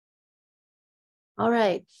All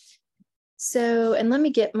right. So, and let me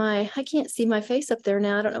get I can't see my face up there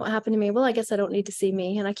now. I don't know what happened to me. Well, I guess I don't need to see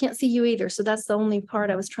me, and I can't see you either. So that's the only part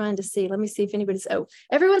I was trying to see. Let me see if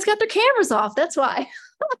everyone's got their cameras off. That's why.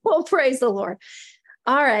 Well, praise the Lord.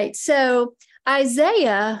 All right. So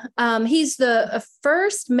Isaiah, he's the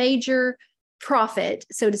first major prophet,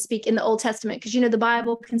 so to speak, in the Old Testament, because, the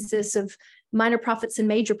Bible consists of minor prophets and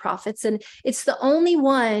major prophets, and it's the only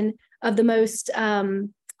one of the most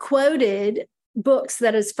quoted books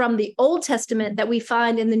that is from the Old Testament that we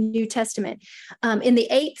find in the New Testament. In the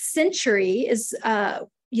 8th century is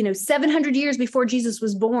 700 years before Jesus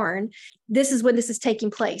was born. This is when this is taking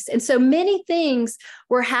place. And so many things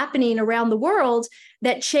were happening around the world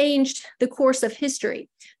that changed the course of history.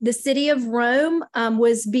 The city of Rome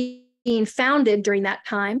was being founded during that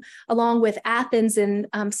time, along with Athens and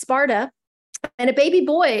Sparta. And a baby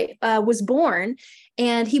boy was born,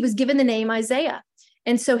 and he was given the name Isaiah.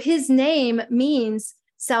 And so his name means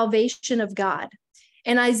salvation of God.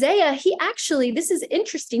 And Isaiah, this is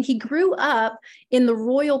interesting, he grew up in the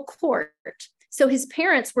royal court. So his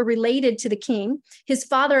parents were related to the king. His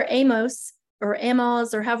father, Amos, or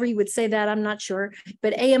however you would say that, I'm not sure,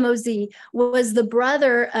 but Amos was the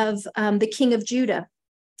brother of the king of Judah.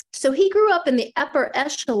 So he grew up in the upper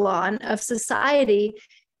echelon of society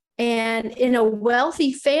and in a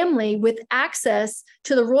wealthy family with access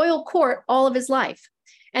to the royal court all of his life.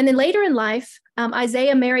 And then later in life,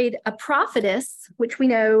 Isaiah married a prophetess, which we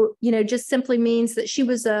know, just simply means that she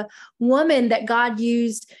was a woman that God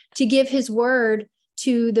used to give his word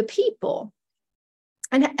to the people.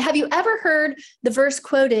 And have you ever heard the verse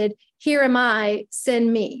quoted, "Here am I,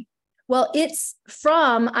 send me"? Well, it's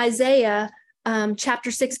from Isaiah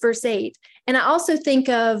chapter 6, verse 8. And I also think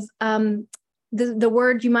of the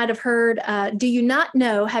word you might have heard, do you not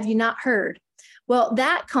know, have you not heard? Well,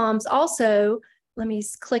 that comes also, let me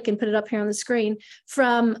click and put it up here on the screen,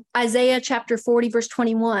 from Isaiah chapter 40, verse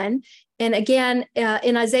 21. And again,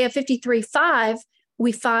 in Isaiah 53:5,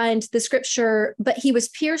 we find the scripture, "But he was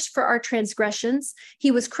pierced for our transgressions.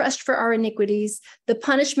 He was crushed for our iniquities. The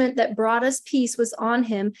punishment that brought us peace was on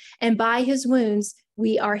him, and by his wounds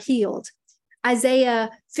we are healed."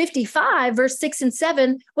 Isaiah 55, verse 6 and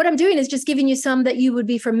 7, what I'm doing is just giving you some that you would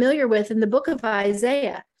be familiar with in the book of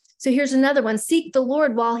Isaiah. So here's another one. "Seek the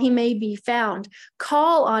Lord while he may be found.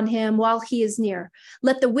 Call on him while he is near.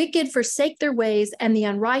 Let the wicked forsake their ways and the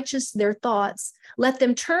unrighteous their thoughts. Let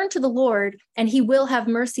them turn to the Lord, and he will have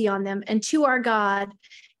mercy on them, and to our God,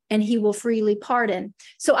 and he will freely pardon."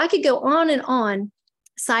 So I could go on,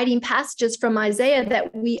 citing passages from Isaiah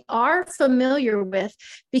that we are familiar with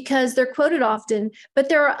because they're quoted often, but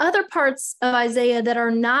there are other parts of Isaiah that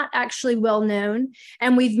are not actually well known,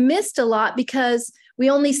 and we've missed a lot because we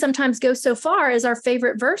only sometimes go so far as our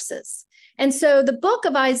favorite verses. And so the book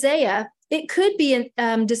of Isaiah, it could be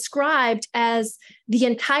described as the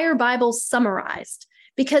entire Bible summarized,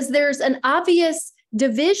 because there's an obvious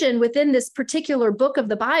division within this particular book of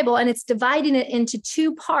the Bible, and it's dividing it into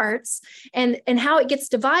two parts. And how it gets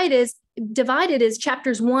divided is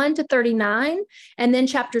chapters 1 to 39, and then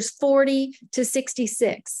chapters 40 to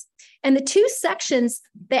 66. And the two sections,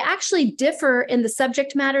 they actually differ in the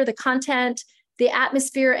subject matter, the content, the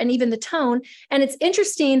atmosphere, and even the tone. And it's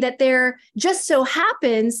interesting that there just so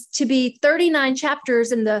happens to be 39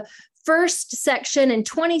 chapters in the first section and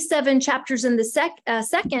 27 chapters in the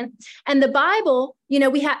second. And the Bible,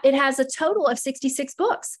 it has a total of 66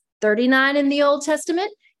 books, 39 in the Old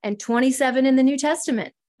Testament and 27 in the New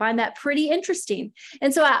Testament. Find that pretty interesting.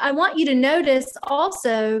 And so I want you to notice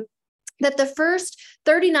also that the first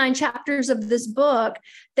 39 chapters of this book,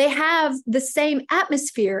 they have the same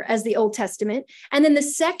atmosphere as the Old Testament. And then the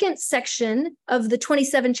second section of the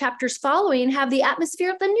 27 chapters following have the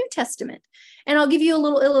atmosphere of the New Testament. And I'll give you a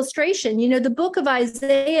little illustration. The book of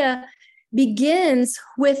Isaiah begins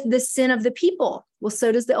with the sin of the people. Well,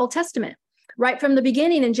 so does the Old Testament. Right from the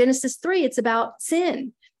beginning in Genesis 3, it's about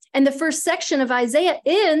sin. And the first section of Isaiah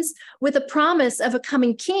ends with a promise of a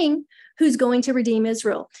coming king who's going to redeem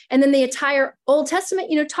Israel. And then the entire Old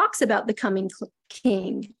Testament, talks about the coming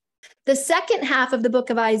king. The second half of the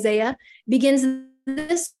book of Isaiah begins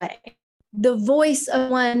this way: "The voice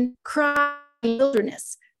of one crying in the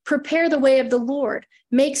wilderness, prepare the way of the Lord,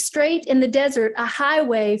 make straight in the desert a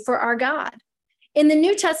highway for our God." In the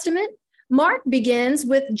New Testament, Mark begins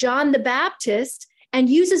with John the Baptist and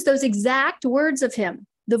uses those exact words of him: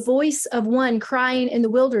 "The voice of one crying in the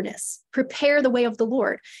wilderness, prepare the way of the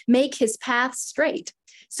Lord, make his path straight."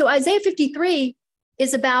 So Isaiah 53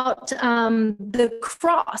 is about the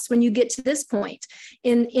cross when you get to this point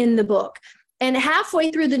in the book. And halfway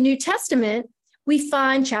through the New Testament, we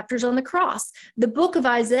find chapters on the cross. The book of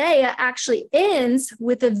Isaiah actually ends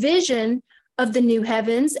with a vision of the new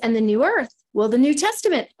heavens and the new earth. Well, the New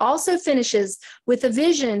Testament also finishes with a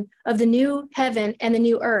vision of the new heaven and the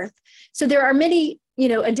new earth. So there are many,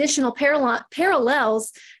 additional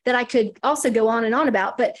parallels that I could also go on and on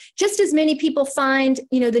about. But just as many people find,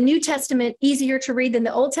 the New Testament easier to read than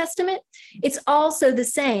the Old Testament, it's also the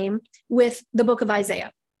same with the book of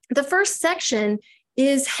Isaiah. The first section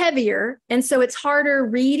is heavier, and so it's harder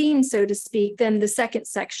reading, so to speak, than the second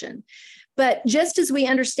section. But just as we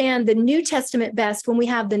understand the New Testament best when we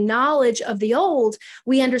have the knowledge of the Old,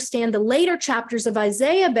 we understand the later chapters of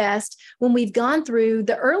Isaiah best when we've gone through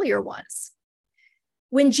the earlier ones.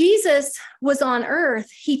 When Jesus was on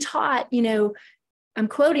earth, he taught, I'm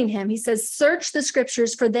quoting him, he says, "Search the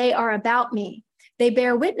scriptures, for they are about me. They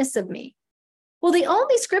bear witness of me." Well, the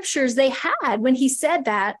only scriptures they had when he said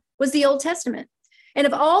that was the Old Testament. And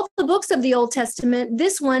of all the books of the Old Testament,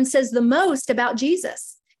 this one says the most about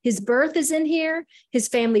Jesus. His birth is in here. His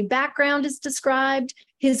family background is described.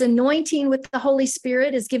 His anointing with the Holy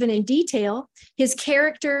Spirit is given in detail. His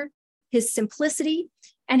character, his simplicity,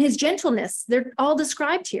 and his gentleness, they're all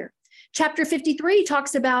described here. Chapter 53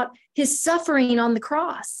 talks about his suffering on the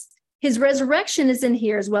cross. His resurrection is in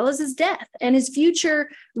here, as well as his death, and his future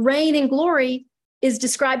reign and glory is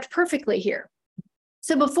described perfectly here.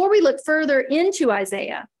 So before we look further into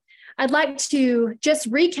Isaiah, I'd like to just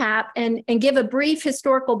recap and give a brief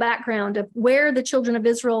historical background of where the children of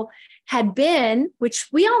Israel had been, which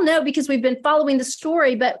we all know because we've been following the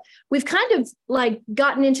story, but we've kind of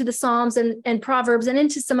gotten into the Psalms and Proverbs and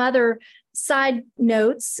into some other side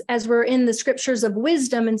notes as we're in the scriptures of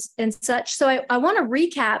wisdom and such. So I want to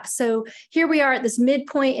recap. So here we are at this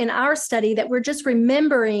midpoint in our study that we're just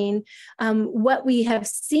remembering what we have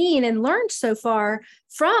seen and learned so far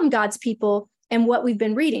from God's people and what we've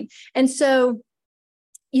been reading. And so,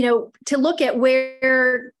 to look at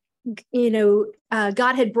where,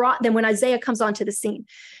 God had brought them when Isaiah comes onto the scene.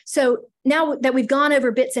 So now that we've gone over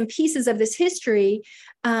bits and pieces of this history,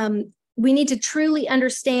 we need to truly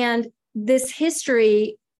understand this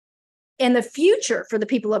history and the future for the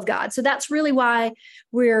people of God. So that's really why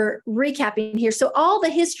we're recapping here. So all the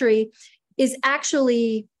history is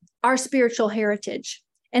actually our spiritual heritage.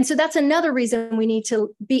 And so that's another reason we need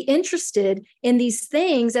to be interested in these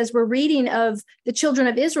things as we're reading of the children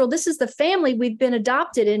of Israel. This is the family we've been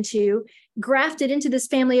adopted into, grafted into this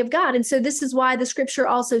family of God. And so this is why the scripture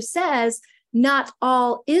also says, not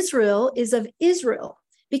all Israel is of Israel,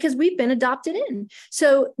 because we've been adopted in.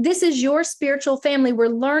 So this is your spiritual family we're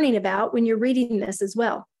learning about when you're reading this as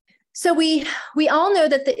well. So we all know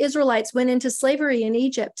that the Israelites went into slavery in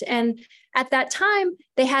Egypt. And at that time,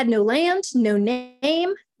 they had no land, no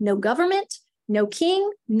name, no government, no king,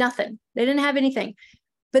 nothing. They didn't have anything.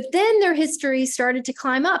 But then their history started to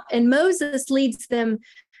climb up, and Moses leads them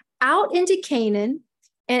out into Canaan,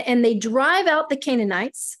 and they drive out the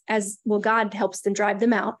Canaanites as well. God helps them drive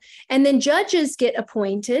them out. And then judges get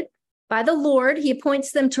appointed by the Lord. He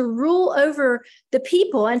appoints them to rule over the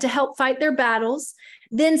people and to help fight their battles.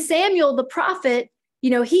 Then Samuel, the prophet,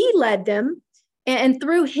 he led them. And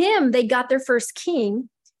through him, they got their first king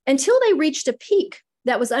until they reached a peak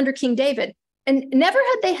that was under King David. And never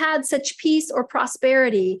had they had such peace or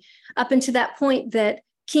prosperity up until that point that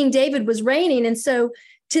King David was reigning. And so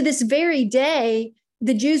to this very day,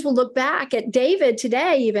 the Jews will look back at David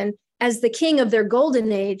today, even as the king of their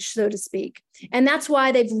golden age, so to speak. And that's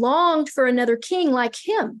why they've longed for another king like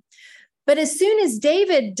him. But as soon as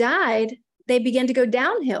David died, they began to go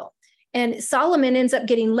downhill. And Solomon ends up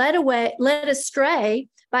getting led astray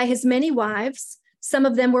by his many wives. Some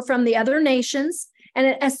of them were from the other nations.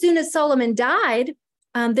 And as soon as Solomon died,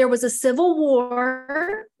 there was a civil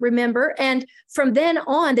war, remember? And from then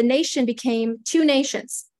on, the nation became two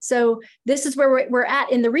nations. So this is where we're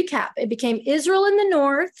at in the recap. It became Israel in the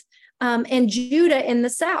north and Judah in the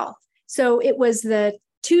south. So it was the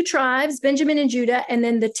two tribes, Benjamin and Judah, and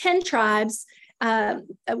then the 10 tribes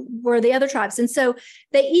were the other tribes. And so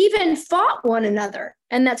they even fought one another.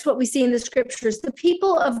 And that's what we see in the scriptures. The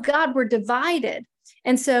people of God were divided.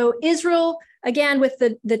 And so Israel, again, with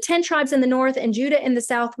the 10 tribes in the north and Judah in the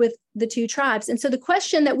south with the two tribes. And so the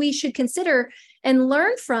question that we should consider and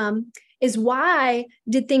learn from is, why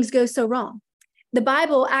did things go so wrong? The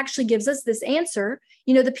Bible actually gives us this answer.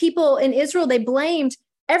 The people in Israel, they blamed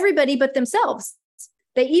everybody but themselves.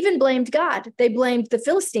 They even blamed God. They blamed the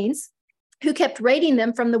Philistines, who kept raiding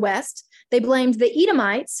them from the west. They blamed the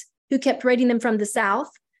Edomites, who kept raiding them from the south.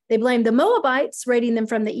 They blamed the Moabites, raiding them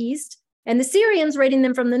from the east, and the Syrians raiding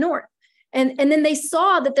them from the north. And then they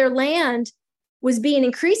saw that their land was being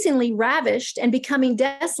increasingly ravished and becoming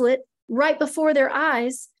desolate right before their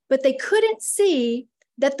eyes, but they couldn't see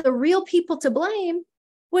that the real people to blame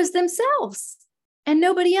was themselves and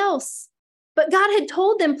nobody else. But God had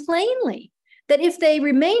told them plainly that if they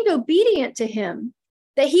remained obedient to him,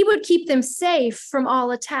 that he would keep them safe from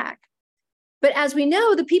all attack. But as we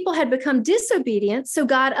know, the people had become disobedient, so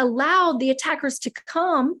God allowed the attackers to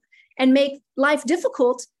come and make life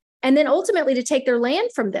difficult, and then ultimately to take their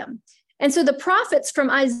land from them. And so the prophets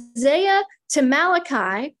from Isaiah to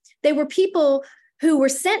Malachi, they were people who were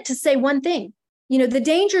sent to say one thing. The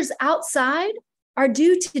dangers outside are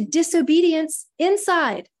due to disobedience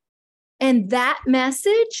inside. And that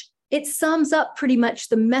message, it sums up pretty much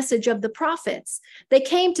the message of the prophets. They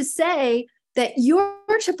came to say that you're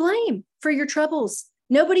to blame for your troubles,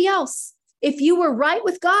 nobody else. If you were right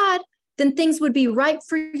with God, then things would be right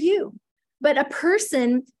for you. But a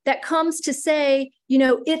person that comes to say,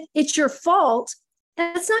 it's your fault,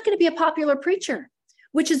 that's not going to be a popular preacher,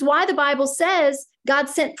 which is why the Bible says God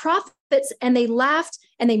sent prophets and they laughed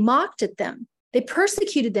and they mocked at them. They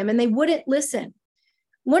persecuted them and they wouldn't listen.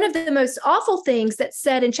 One of the most awful things that's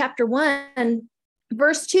said in chapter 1,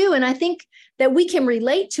 verse 2, and I think that we can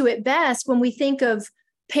relate to it best when we think of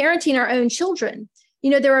parenting our own children.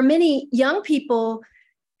 There are many young people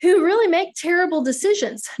who really make terrible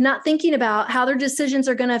decisions, not thinking about how their decisions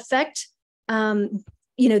are going to affect,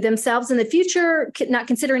 themselves in the future, not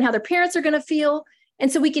considering how their parents are going to feel.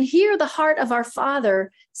 And so we can hear the heart of our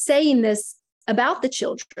Father saying this about the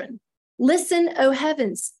children. Listen, O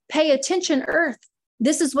heavens, pay attention, earth.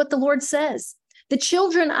 This is what the Lord says. The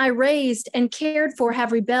children I raised and cared for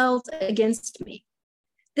have rebelled against me.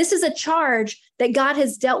 This is a charge that God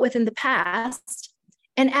has dealt with in the past.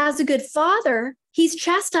 And as a good father, he's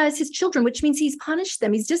chastised his children, which means he's punished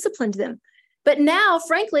them. He's disciplined them. But now,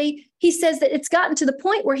 frankly, he says that it's gotten to the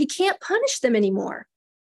point where he can't punish them anymore.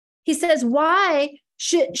 He says, why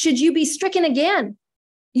should you be stricken again?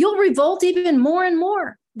 You'll revolt even more and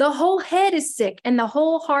more. The whole head is sick and the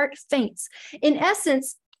whole heart faints. In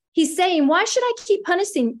essence, he's saying, why should I keep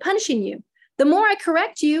punishing you? The more I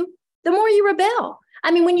correct you, the more you rebel. I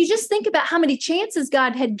mean, when you just think about how many chances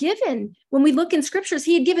God had given, when we look in scriptures,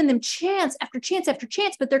 he had given them chance after chance after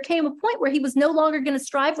chance, but there came a point where he was no longer going to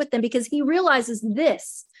strive with them because he realizes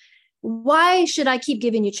this. Why should I keep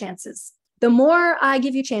giving you chances? The more I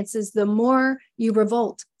give you chances, the more you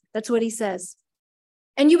revolt. That's what he says.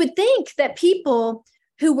 And you would think that people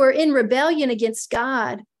who were in rebellion against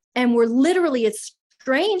God and were literally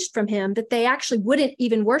estranged from him, that they actually wouldn't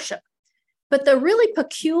even worship. But the really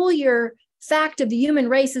peculiar fact of the human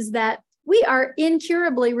race is that we are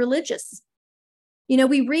incurably religious.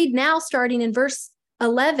 We read now, starting in verse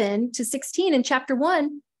 11 to 16 in chapter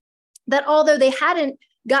 1, that although they hadn't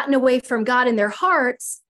gotten away from God in their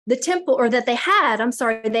hearts, they had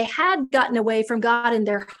gotten away from God in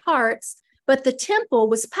their hearts, but the temple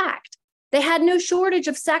was packed. They had no shortage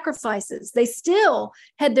of sacrifices. They still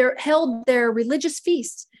held their religious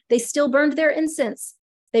feasts. They still burned their incense.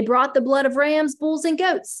 They brought the blood of rams, bulls, and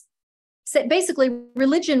goats. So basically,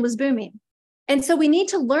 religion was booming. And so we need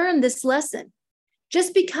to learn this lesson.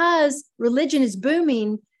 Just because religion is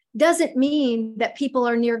booming doesn't mean that people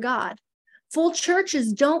are near God. Full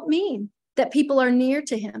churches don't mean that people are near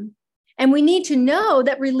to him. And we need to know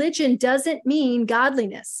that religion doesn't mean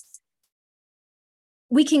godliness.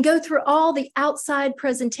 We can go through all the outside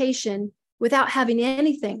presentation without having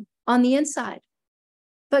anything on the inside.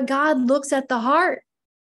 But God looks at the heart.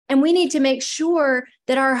 And we need to make sure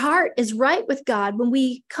that our heart is right with God when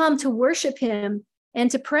we come to worship him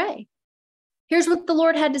and to pray. Here's what the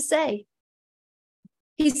Lord had to say.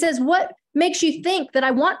 He says, what makes you think that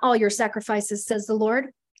I want all your sacrifices, says the Lord?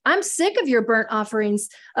 I'm sick of your burnt offerings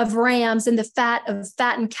of rams and the fat of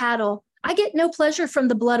fattened cattle. I get no pleasure from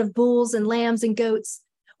the blood of bulls and lambs and goats.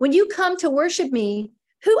 When you come to worship me,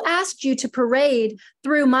 who asked you to parade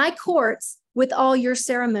through my courts with all your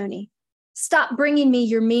ceremony? Stop bringing me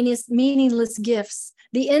your meaningless gifts.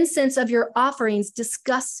 The incense of your offerings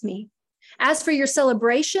disgusts me. As for your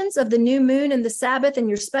celebrations of the new moon and the Sabbath and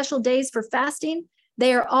your special days for fasting,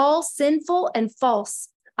 they are all sinful and false.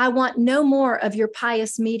 I want no more of your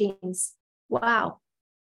pious meetings. Wow.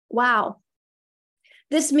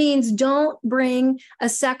 This means don't bring a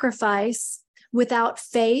sacrifice without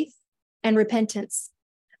faith and repentance.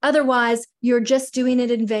 Otherwise, you're just doing it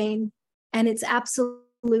in vain, and it's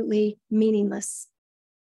absolutely meaningless.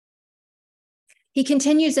 He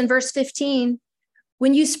continues in verse 15,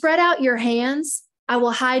 when you spread out your hands, I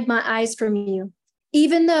will hide my eyes from you.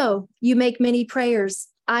 Even though you make many prayers,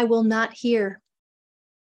 I will not hear.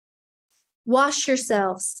 Wash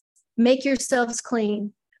yourselves, make yourselves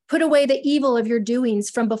clean. Put away the evil of your doings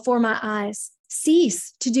from before my eyes.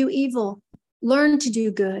 Cease to do evil, learn to do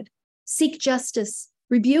good, seek justice,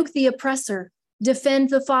 rebuke the oppressor, defend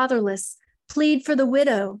the fatherless, plead for the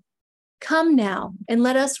widow. Come now and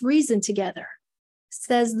let us reason together,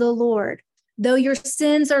 says the Lord. Though your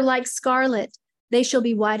sins are like scarlet, they shall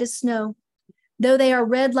be white as snow. Though they are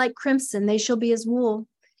red like crimson, they shall be as wool.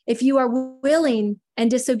 If you are willing and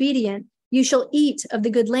disobedient, you shall eat of the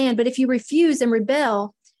good land. But if you refuse and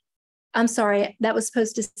rebel, I'm sorry, that was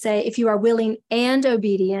supposed to say, if you are willing and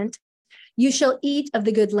obedient, you shall eat of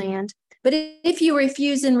the good land. But if you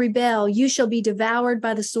refuse and rebel, you shall be devoured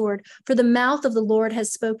by the sword, for the mouth of the Lord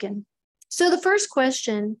has spoken. So the first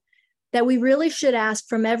question that we really should ask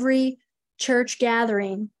from every church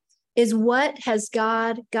gathering is, what has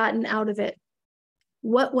God gotten out of it?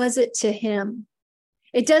 What was it to him?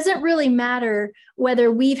 It doesn't really matter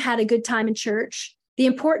whether we've had a good time in church. The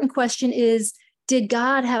important question is, did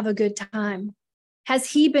God have a good time?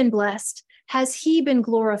 Has he been blessed? Has he been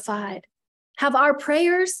glorified? Have our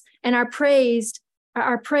prayers and our praise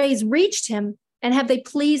reached him, and have they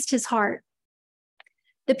pleased his heart?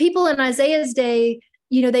 The people in Isaiah's day,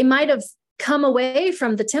 they might have come away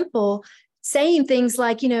from the temple saying things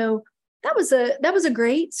like, that was a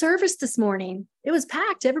great service this morning. It was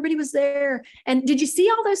packed. Everybody was there. And did you see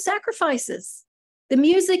all those sacrifices? The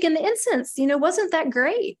music and the incense, wasn't that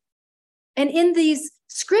great? And in these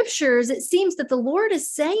scriptures, it seems that the Lord is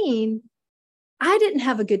saying, I didn't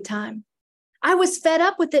have a good time. I was fed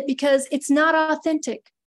up with it because it's not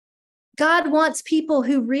authentic. God wants people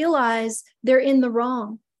who realize they're in the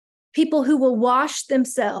wrong, people who will wash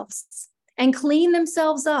themselves and clean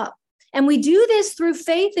themselves up. And we do this through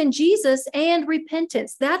faith in Jesus and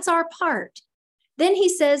repentance. That's our part. Then he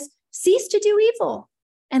says, cease to do evil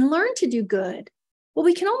and learn to do good. Well,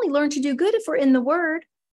 we can only learn to do good if we're in the word,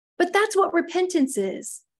 but that's what repentance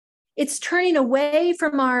is. It's turning away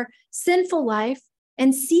from our sinful life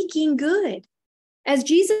and seeking good. As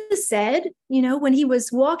Jesus said, when he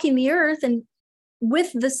was walking the earth and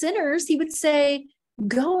with the sinners, he would say,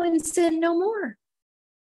 go and sin no more.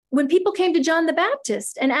 When people came to John the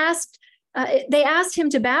Baptist and they asked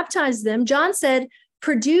him to baptize them, John said,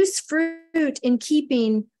 produce fruit in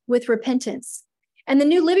keeping with repentance. And the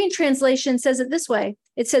New Living Translation says it this way.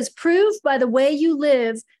 It says, prove by the way you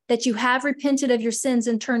live that you have repented of your sins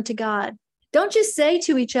and turned to God. Don't just say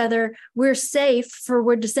to each other, we're safe for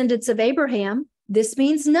we're descendants of Abraham. This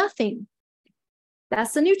means nothing.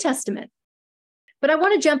 That's the New Testament. But I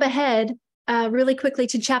want to jump ahead really quickly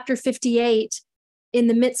to chapter 58 in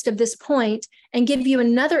the midst of this point and give you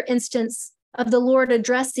another instance of the Lord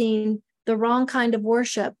addressing the wrong kind of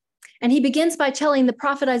worship. And he begins by telling the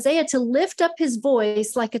prophet Isaiah to lift up his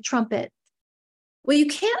voice like a trumpet. Well, you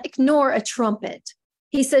can't ignore a trumpet.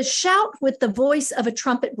 He says, shout with the voice of a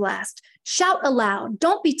trumpet blast. Shout aloud.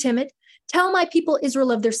 Don't be timid. Tell my people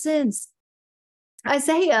Israel of their sins.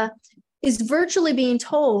 Isaiah is virtually being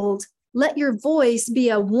told, let your voice be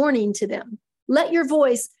a warning to them. Let your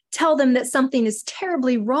voice tell them that something is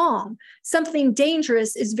terribly wrong. Something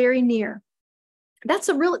dangerous is very near. That's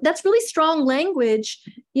really strong language,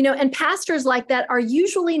 and pastors like that are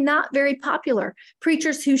usually not very popular,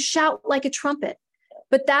 preachers who shout like a trumpet.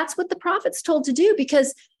 But that's what the prophet's told to do,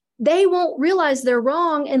 because they won't realize they're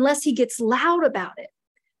wrong unless he gets loud about it.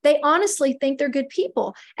 They honestly think they're good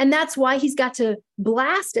people, and that's why he's got to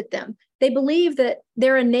blast at them. They believe that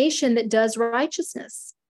they're a nation that does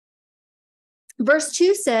righteousness. Verse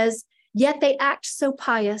 2 says, yet they act so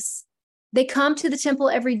pious. They come to the temple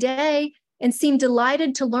every day and seem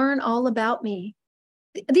delighted to learn all about me.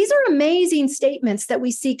 These are amazing statements that we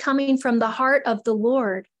see coming from the heart of the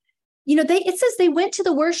Lord. It says they went to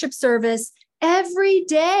the worship service every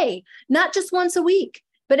day, not just once a week,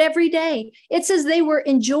 but every day. It says they were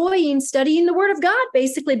enjoying studying the word of God,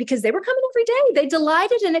 basically, because they were coming every day. They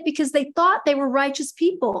delighted in it because they thought they were righteous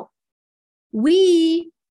people. We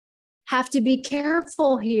have to be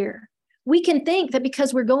careful here. We can think that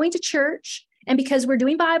because we're going to church and because we're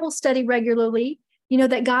doing Bible study regularly,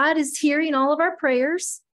 that God is hearing all of our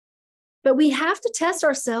prayers. But we have to test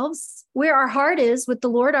ourselves where our heart is with the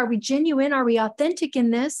Lord. Are we genuine? Are we authentic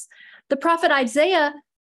in this? The prophet Isaiah,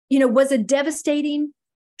 was a devastating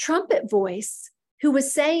trumpet voice who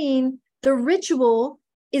was saying the ritual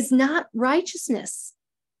is not righteousness.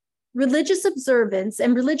 Religious observance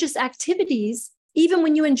and religious activities, even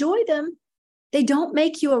when you enjoy them, they don't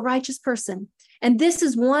make you a righteous person. And this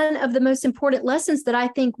is one of the most important lessons that I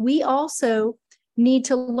think we also need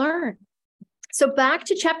to learn. So back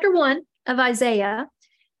to chapter 1 of Isaiah,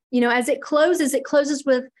 as it closes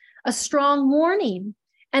with a strong warning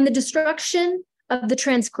and the destruction of the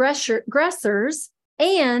transgressors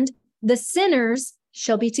and the sinners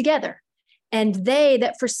shall be together. and they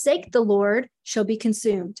that forsake the Lord shall be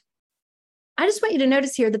consumed. I just want you to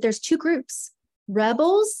notice here that there's two groups,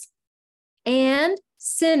 rebels and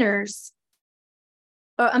sinners.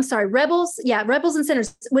 Rebels and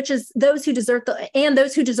sinners, which is those who desert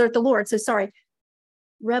the Lord. So sorry,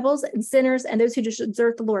 rebels and sinners and those who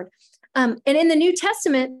desert the Lord. And in the New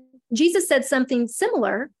Testament, Jesus said something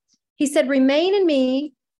similar. He said, remain in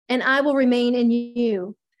me and I will remain in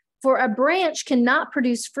you. For a branch cannot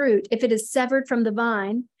produce fruit if it is severed from the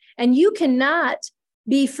vine, and you cannot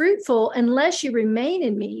be fruitful unless you remain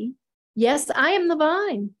in me. Yes, I am the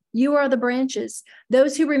vine. You are the branches.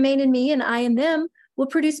 Those who remain in me and I in them will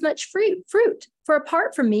produce much fruit. For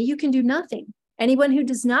apart from me, you can do nothing. Anyone who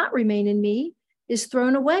does not remain in me is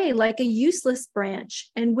thrown away like a useless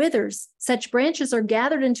branch and withers. Such branches are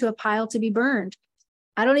gathered into a pile to be burned.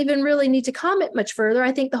 I don't even really need to comment much further.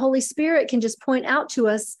 I think the Holy Spirit can just point out to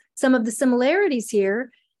us some of the similarities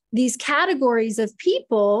here, these categories of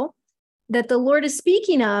people that the Lord is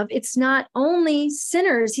speaking of. It's not only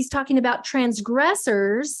sinners. He's talking about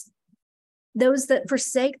transgressors, those that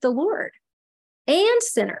forsake the Lord, and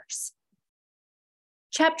sinners.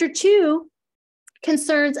 Chapter 2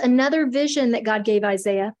 concerns another vision that God gave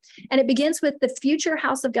Isaiah, and it begins with the future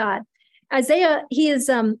house of God. Isaiah, he's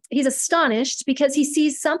astonished because he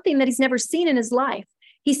sees something that he's never seen in his life.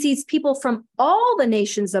 He sees people from all the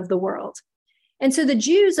nations of the world. And so the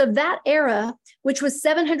Jews of that era, which was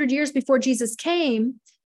 700 years before Jesus came,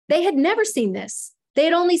 they had never seen this. They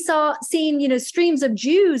had only seen streams of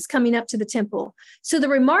Jews coming up to the temple. So the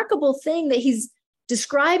remarkable thing that he's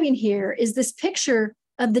describing here is this picture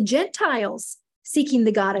of the Gentiles seeking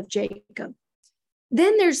the God of Jacob.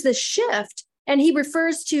 Then there's this shift, and he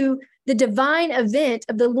refers to the divine event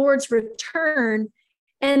of the Lord's return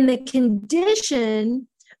and the condition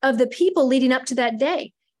of the people leading up to that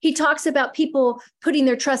day. He talks about people putting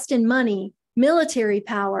their trust in money, military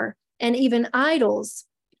power, and even idols.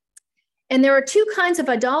 And there are two kinds of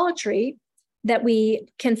idolatry that we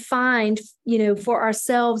can find, for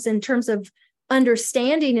ourselves in terms of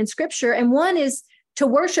understanding in Scripture. And one is to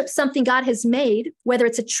worship something God has made, whether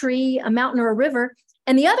it's a tree, a mountain, or a river.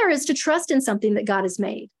 And the other is to trust in something that God has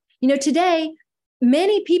made. Today,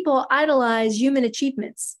 many people idolize human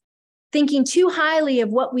achievements, thinking too highly of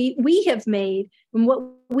what we have made and what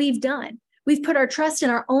we've done. We've put our trust in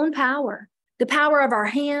our own power, the power of our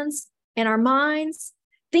hands and our minds,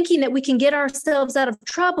 thinking that we can get ourselves out of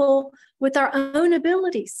trouble with our own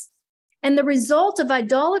abilities. And the result of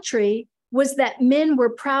idolatry was that men were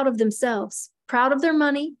proud of themselves, proud of their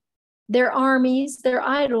money, their armies, their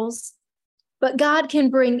idols. But God can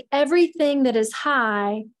bring everything that is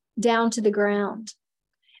high down to the ground.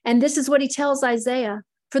 And this is what he tells Isaiah.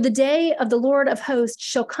 For the day of the Lord of hosts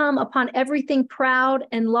shall come upon everything proud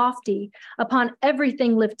and lofty, upon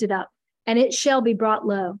everything lifted up, and it shall be brought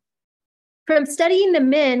low. From studying the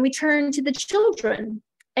men, we turn to the children.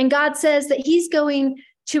 And God says that he's going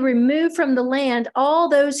to remove from the land all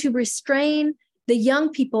those who restrain the young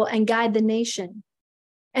people and guide the nation.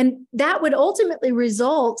 And that would ultimately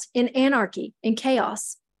result in anarchy and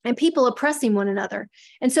chaos and people oppressing one another.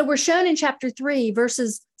 And so we're shown in chapter 3,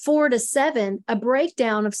 verses 4-7, a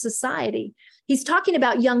breakdown of society. He's talking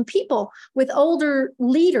about young people with older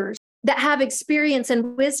leaders that have experience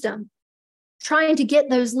and wisdom, trying to get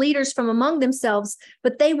those leaders from among themselves,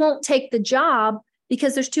 but they won't take the job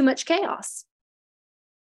because there's too much chaos.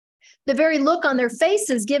 The very look on their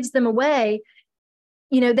faces gives them away.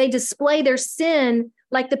 They display their sin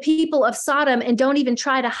like the people of Sodom and don't even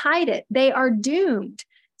try to hide it. They are doomed,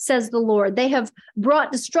 says the Lord. They have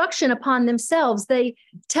brought destruction upon themselves. They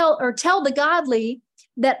tell the godly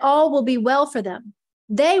that all will be well for them.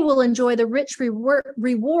 They will enjoy the rich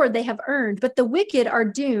reward they have earned, but the wicked are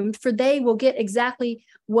doomed, for they will get exactly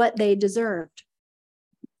what they deserved.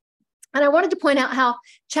 And I wanted to point out how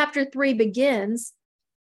chapter 3 begins.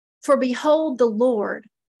 For behold, the Lord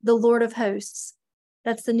of hosts.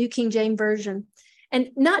 That's the New King James Version. And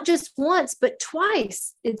not just once, but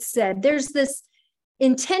twice it's said. There's this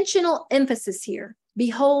intentional emphasis here.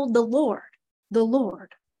 Behold, the Lord, the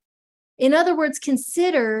Lord. In other words,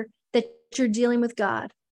 consider that you're dealing with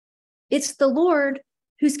God. It's the Lord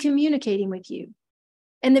who's communicating with you.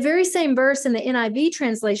 And the very same verse in the NIV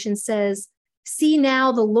translation says, see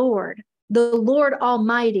now the Lord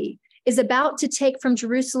Almighty, is about to take from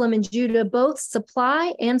Jerusalem and Judah both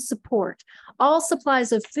supply and support, all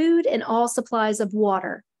supplies of food and all supplies of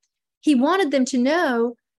water. He wanted them to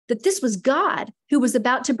know that this was God who was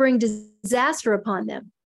about to bring disaster upon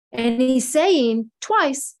them. And he's saying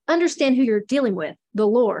twice, understand who you're dealing with, the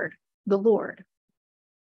Lord, the Lord.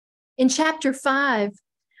 In chapter 5,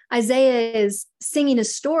 Isaiah is singing a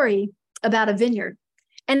story about a vineyard.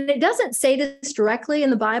 And it doesn't say this directly in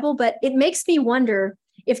the Bible, but it makes me wonder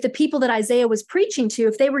if the people that Isaiah was preaching to,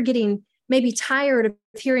 if they were getting maybe tired of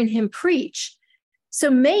hearing him preach. So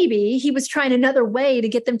maybe he was trying another way to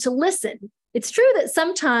get them to listen. It's true that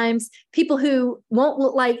sometimes people who won't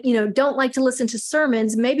like, don't like to listen to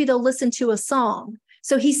sermons, maybe they'll listen to a song.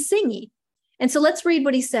 So he's singing. And so let's read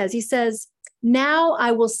what he says. He says, "Now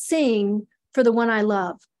I will sing for the one I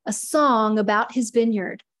love, a song about his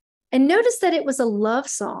vineyard." And notice that it was a love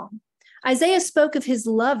song. Isaiah spoke of his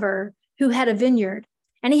lover who had a vineyard,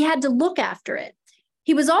 and he had to look after it.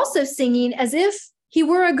 He was also singing as if he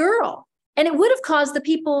were a girl. And it would have caused the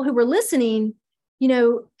people who were listening,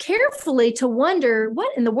 carefully to wonder,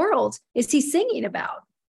 what in the world is he singing about?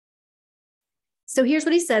 So here's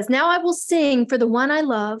what he says. "Now I will sing for the one I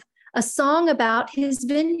love, a song about his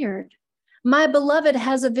vineyard. My beloved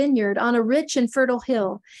has a vineyard on a rich and fertile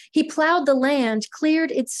hill. He plowed the land,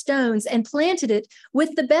 cleared its stones, and planted it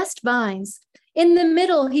with the best vines. In the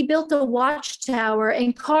middle, he built a watchtower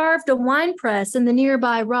and carved a winepress in the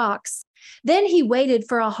nearby rocks. Then he waited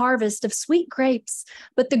for a harvest of sweet grapes,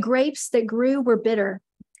 but the grapes that grew were bitter.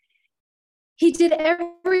 He did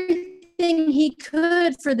everything he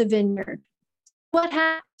could for the vineyard. What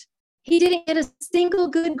happened? He didn't get a single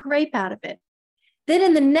good grape out of it." Then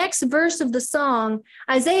in the next verse of the song,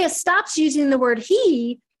 Isaiah stops using the word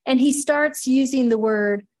he, and he starts using the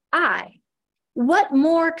word I. What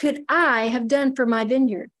more could I have done for my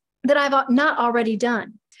vineyard that I've not already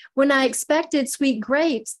done? When I expected sweet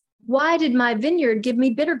grapes, why did my vineyard give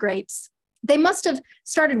me bitter grapes? They must have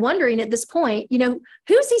started wondering at this point,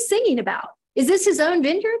 who's he singing about? Is this his own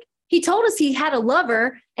vineyard? He told us he had a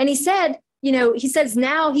lover, and he said, he says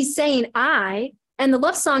now he's saying I, and the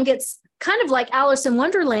love song gets kind of like Alice in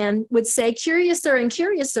Wonderland would say, curiouser and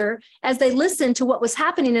curiouser as they listened to what was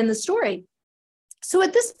happening in the story. So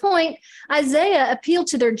at this point, Isaiah appealed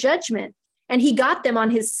to their judgment, and he got them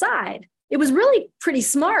on his side. It was really pretty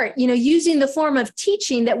smart, using the form of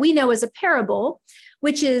teaching that we know as a parable,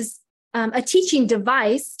 which is a teaching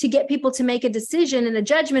device to get people to make a decision and a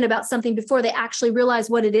judgment about something before they actually realize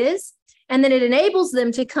what it is. And then it enables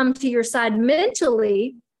them to come to your side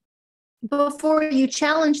mentally before you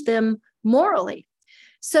challenge them morally.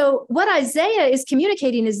 So what Isaiah is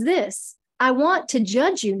communicating is this: I want to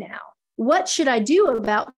judge you now. What should I do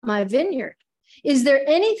about my vineyard? Is there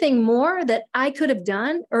anything more that I could have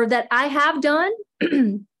done, or that I have done,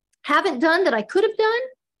 haven't done, that I could have done?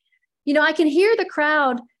 I can hear the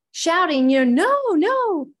crowd shouting,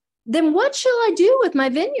 no. Then what shall I do with my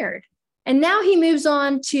vineyard? And now he moves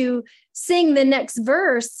on to sing the next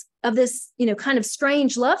verse of this, kind of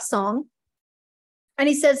strange love song. And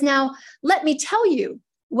he says, "Now let me tell you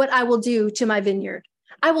what I will do to my vineyard.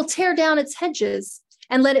 I will tear down its hedges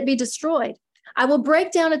and let it be destroyed. I will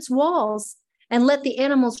break down its walls and let the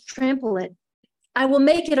animals trample it. I will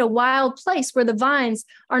make it a wild place where the vines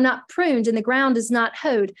are not pruned and the ground is not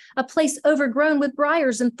hoed, a place overgrown with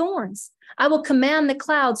briars and thorns. I will command the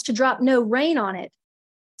clouds to drop no rain on it."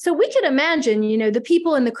 So we could imagine, the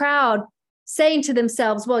people in the crowd saying to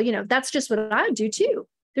themselves, well, that's just what I do too.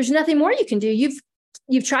 There's nothing more you can do.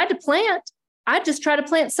 You've tried to plant. I'd just try to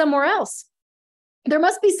plant somewhere else. There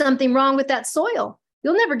must be something wrong with that soil.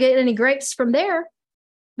 You'll never get any grapes from there.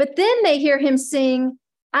 But then they hear him sing,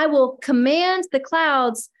 "I will command the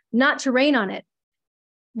clouds not to rain on it."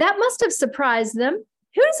 That must have surprised them.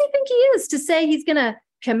 Who does he think he is to say he's going to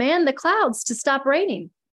command the clouds to stop raining?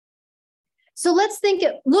 So let's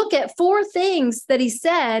look at 4 things that he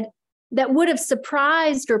said that would have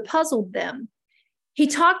surprised or puzzled them. He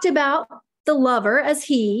talked about the lover as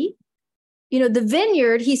he, the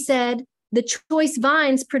vineyard. He said the choice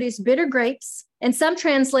vines produce bitter grapes, and some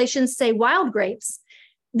translations say wild grapes.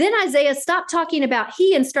 Then Isaiah stopped talking about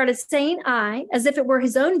he and started saying I, as if it were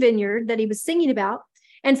his own vineyard that he was singing about.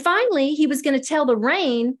 And finally, he was going to tell the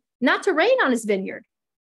rain not to rain on his vineyard.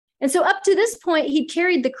 And so up to this point, he'd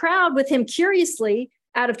carried the crowd with him curiously,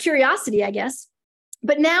 out of curiosity, I guess.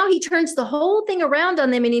 But now he turns the whole thing around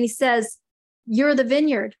on them and he says, "You're the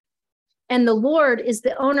vineyard, and the Lord is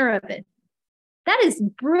the owner of it." That is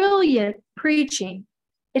brilliant preaching.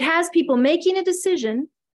 It has people making a decision,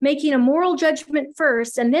 making a moral judgment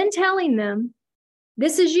first, and then telling them,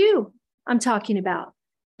 this is you I'm talking about.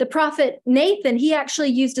 The prophet Nathan, he actually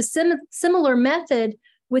used a similar method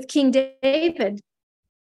with King David.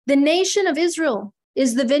 The nation of Israel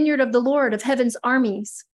is the vineyard of the Lord of heaven's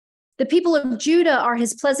armies. The people of Judah are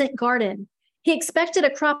his pleasant garden. He expected a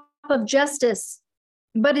crop of justice,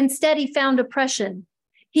 but instead he found oppression.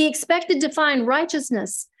 He expected to find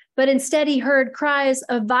righteousness, but instead he heard cries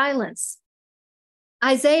of violence.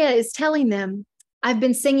 Isaiah is telling them, I've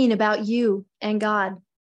been singing about you and God.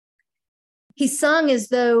 He sung as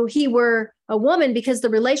though he were a woman because the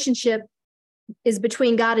relationship is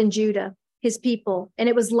between God and Judah, his people. And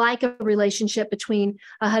it was like a relationship between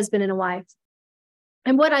a husband and a wife.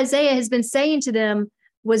 And what Isaiah has been saying to them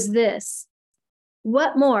was this: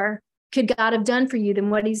 what more could God have done for you than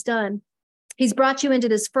what he's done? He's brought you into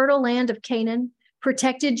this fertile land of Canaan,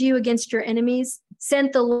 protected you against your enemies,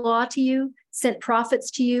 sent the law to you, sent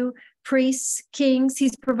prophets to you, priests, kings.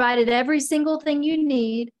 He's provided every single thing you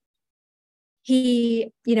need.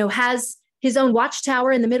 He, has his own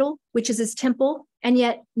watchtower in the middle, which is his temple, and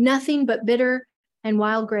yet nothing but bitter and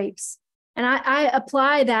wild grapes. And I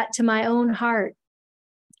apply that to my own heart.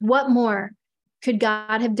 What more could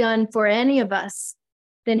God have done for any of us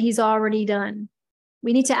than he's already done?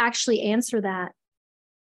 We need to actually answer that.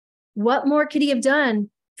 What more could he have done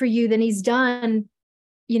for you than he's done,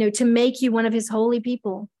 to make you one of his holy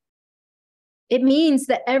people? It means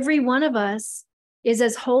that every one of us is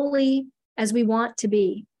as holy as we want to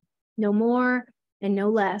be, no more and no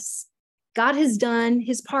less. God has done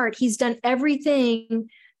his part. He's done everything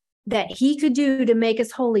that he could do to make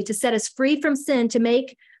us holy, to set us free from sin, to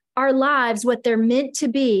make our lives what they're meant to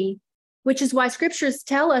be, which is why scriptures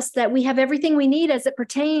tell us that we have everything we need as it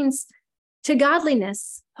pertains to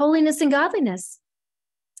godliness, holiness, and godliness.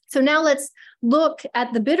 So now let's look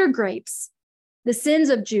at the bitter grapes, the sins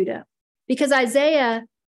of Judah, because Isaiah,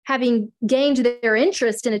 having gained their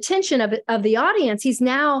interest and attention of the audience, he's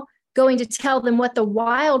now going to tell them what the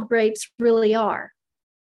wild grapes really are.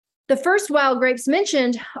 The first wild grapes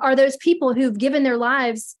mentioned are those people who've given their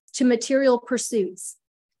lives to material pursuits,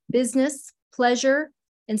 business, pleasure,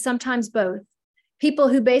 and sometimes both. People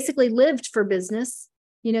who basically lived for business.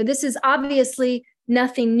 This is obviously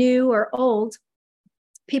nothing new or old.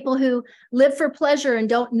 People who live for pleasure and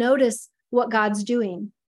don't notice what God's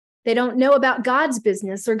doing. They don't know about God's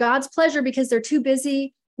business or God's pleasure because they're too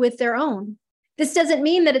busy with their own. This doesn't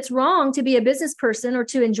mean that it's wrong to be a business person or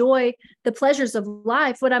to enjoy the pleasures of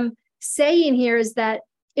life. What I'm saying here is that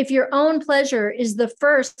if your own pleasure is the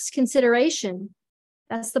first consideration,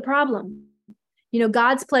 that's the problem.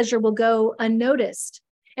 God's pleasure will go unnoticed.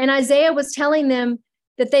 And Isaiah was telling them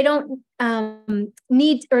that they don't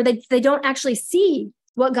need, or they don't actually see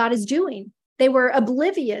what God is doing. They were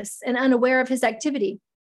oblivious and unaware of his activity.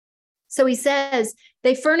 So he says,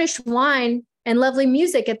 they furnish wine and lovely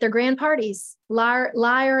music at their grand parties,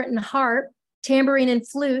 lyre and harp, tambourine and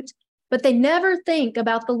flute, but they never think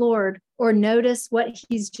about the Lord or notice what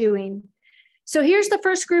he's doing. So here's the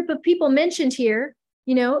first group of people mentioned here,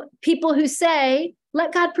 people who say,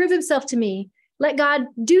 let God prove himself to me. Let God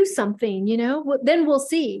do something, then we'll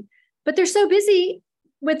see. But they're so busy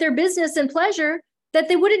with their business and pleasure that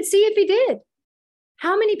they wouldn't see if he did.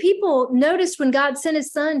 How many people noticed when God sent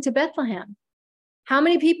his son to Bethlehem? How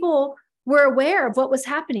many people were aware of what was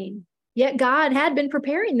happening? Yet God had been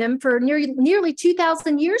preparing them for nearly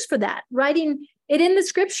 2,000 years for that, writing it in the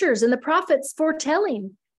scriptures and the prophets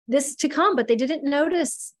foretelling this to come, but they didn't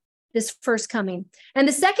notice this first coming. And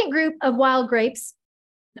the second group of wild grapes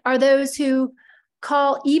are those who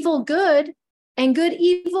call evil good and good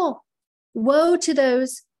evil. Woe to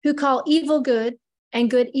those who call evil good and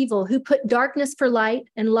good evil, who put darkness for light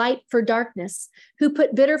and light for darkness, who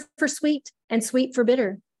put bitter for sweet and sweet for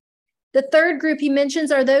bitter. The third group he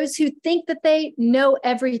mentions are those who think that they know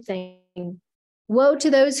everything. Woe to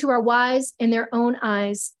those who are wise in their own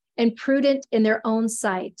eyes and prudent in their own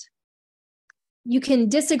sight. You can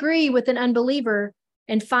disagree with an unbeliever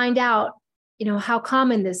and find out, how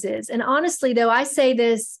common this is. And honestly, though, I say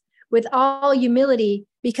this with all humility,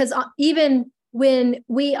 because even when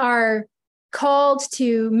we are called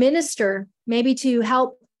to minister, maybe to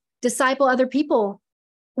help disciple other people,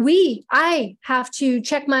 I have to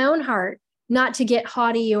check my own heart, not to get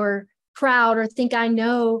haughty or proud or think I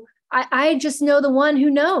know. I just know the one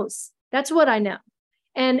who knows. That's what I know.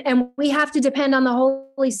 And we have to depend on the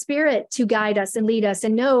Holy Spirit to guide us and lead us,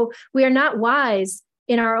 and know we are not wise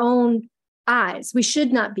in our own eyes. We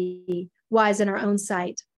should not be wise in our own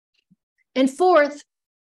sight. And fourth,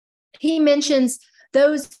 he mentions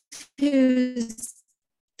those whose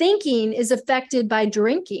thinking is affected by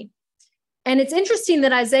drinking. And it's interesting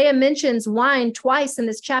that Isaiah mentions wine twice in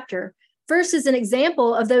this chapter. First, as an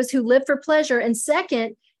example of those who live for pleasure, and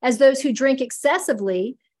second, as those who drink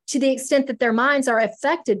excessively to the extent that their minds are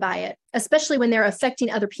affected by it, especially when they're affecting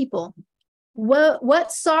other people.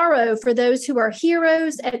 What sorrow for those who are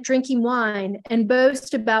heroes at drinking wine and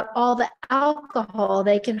boast about all the alcohol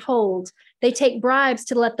they can hold. They take bribes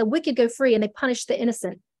to let the wicked go free, and they punish the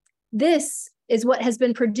innocent. This is what has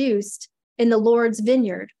been produced in the Lord's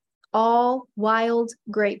vineyard, all wild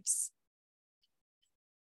grapes.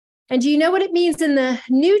 And do you know what it means in the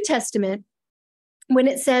New Testament when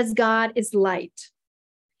it says God is light?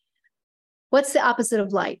 What's the opposite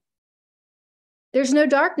of light? There's no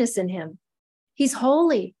darkness in him. He's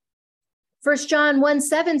holy. 1 John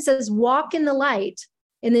 1:7 says, walk in the light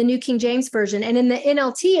in the New King James Version. And in the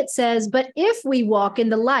NLT, it says, but if we walk in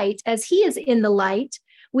the light as he is in the light,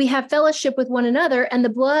 we have fellowship with one another, and the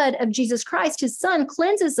blood of Jesus Christ, his son,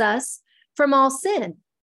 cleanses us from all sin.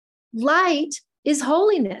 Light is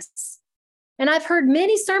holiness. And I've heard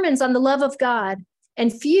many sermons on the love of God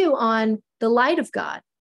and few on the light of God.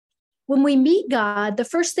 When we meet God, the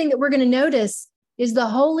first thing that we're going to notice is the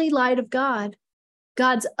holy light of God,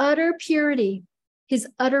 God's utter purity, his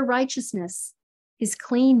utter righteousness, his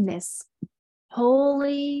cleanness.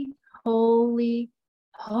 Holy, holy,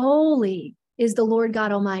 holy is the Lord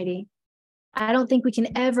God Almighty. I don't think we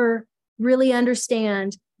can ever really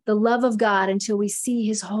understand the love of God until we see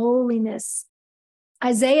his holiness.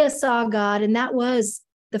 Isaiah saw God, and that was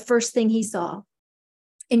the first thing he saw.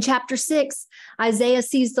 In chapter 6, Isaiah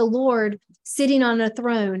sees the Lord sitting on a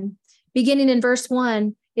throne. Beginning in verse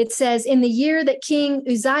 1, it says, in the year that King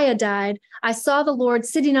Uzziah died, I saw the Lord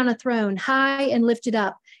sitting on a throne, high and lifted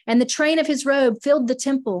up, and the train of his robe filled the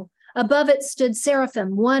temple. Above it stood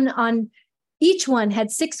seraphim, each one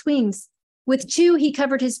had 6 wings. With 2 he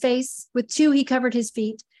covered his face, with 2 he covered his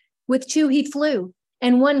feet, with 2 he flew.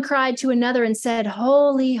 And one cried to another and said,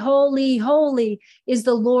 holy, holy, holy is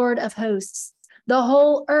the Lord of hosts. The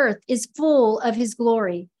whole earth is full of his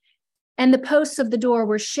glory. And the posts of the door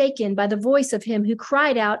were shaken by the voice of him who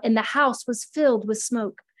cried out, and the house was filled with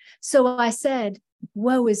smoke. So I said,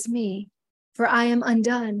 woe is me, for I am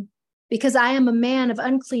undone, because I am a man of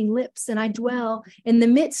unclean lips, and I dwell in the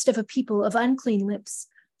midst of a people of unclean lips,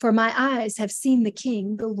 for my eyes have seen the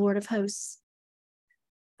King, the Lord of hosts.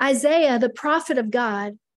 Isaiah, the prophet of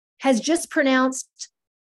God, has just pronounced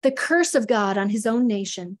the curse of God on his own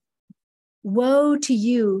nation. Woe to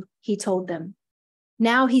you, he told them.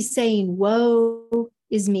 Now he's saying, woe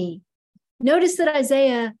is me. Notice that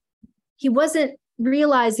Isaiah, he wasn't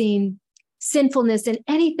realizing sinfulness in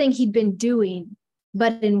anything he'd been doing,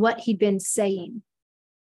 but in what he'd been saying.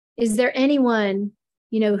 Is there anyone,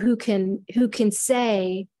 who can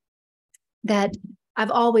say that I've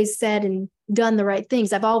always said and done the right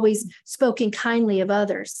things? I've always spoken kindly of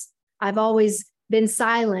others. I've always been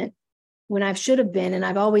silent when I should have been, and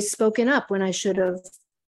I've always spoken up when I should have.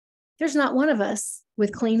 There's not one of us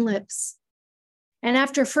with clean lips. And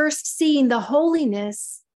after first seeing the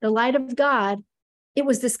holiness, the light of God, it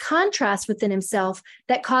was this contrast within himself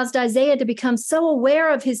that caused Isaiah to become so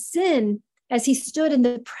aware of his sin as he stood in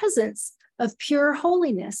the presence of pure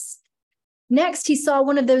holiness. Next, he saw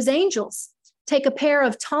one of those angels take a pair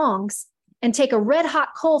of tongs and take a red hot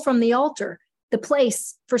coal from the altar, the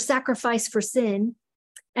place for sacrifice for sin.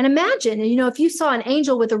 And imagine, if you saw an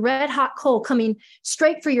angel with a red hot coal coming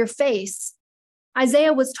straight for your face,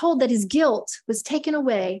 Isaiah was told that his guilt was taken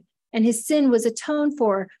away and his sin was atoned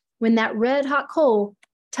for when that red hot coal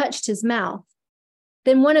touched his mouth.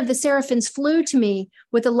 Then one of the seraphims flew to me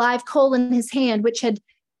with a live coal in his hand, which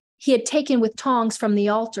he had taken with tongs from the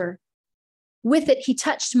altar. With it, he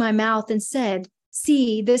touched my mouth and said,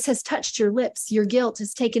 see, this has touched your lips. Your guilt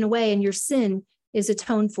is taken away and your sin is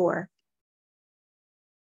atoned for.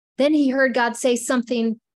 Then he heard God say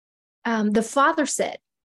something the Father said,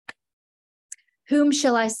 whom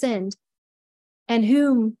shall I send? And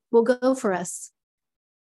whom will go for us?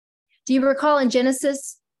 Do you recall in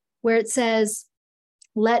Genesis where it says,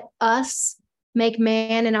 let us make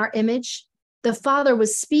man in our image? The Father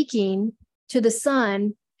was speaking to the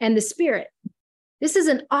Son and the Spirit. This is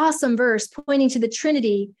an awesome verse pointing to the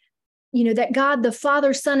Trinity, that God, the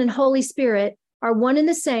Father, Son, and Holy Spirit are one and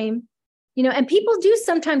the same. And people do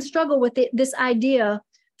sometimes struggle with this idea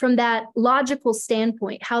from that logical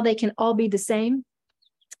standpoint, how they can all be the same.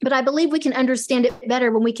 But I believe we can understand it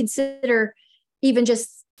better when we consider even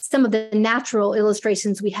just some of the natural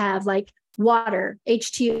illustrations we have, like water,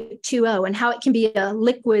 H2O, and how it can be a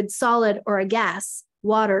liquid, solid, or a gas,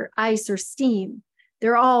 water, ice, or steam.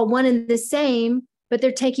 They're all one and the same, but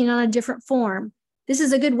they're taking on a different form. This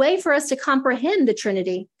is a good way for us to comprehend the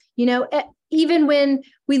Trinity. Even when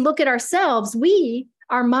we look at ourselves, we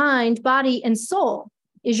are mind, body, and soul.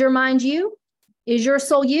 Is your mind you? Is your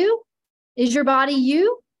soul you? Is your body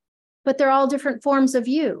you? But they're all different forms of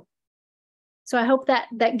you. So I hope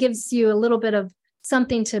that gives you a little bit of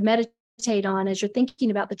something to meditate on as you're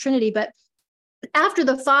thinking about the Trinity. But after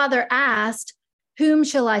the Father asked, whom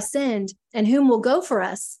shall I send and whom will go for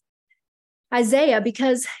us? Isaiah,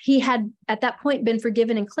 because he had at that point been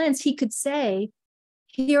forgiven and cleansed, he could say,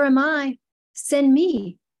 here am I, send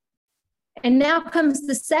me. And now comes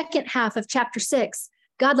the second half of chapter 6.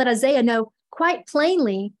 God let Isaiah know quite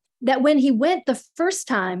plainly that when he went the first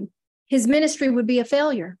time, his ministry would be a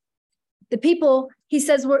failure. The people, he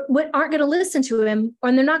says, aren't going to listen to him,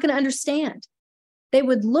 or they're not going to understand. They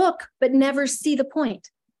would look, but never see the point.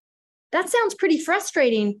 That sounds pretty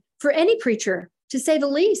frustrating for any preacher, to say the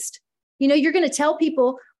least. You know, you're going to tell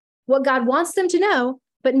people what God wants them to know,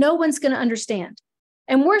 but no one's going to understand.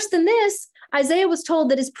 And worse than this, Isaiah was told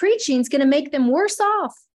that his preaching is going to make them worse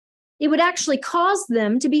off. It would actually cause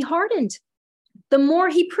them to be hardened. The more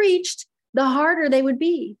he preached, the harder they would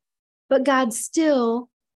be. But God still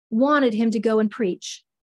wanted him to go and preach.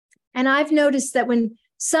 And I've noticed that when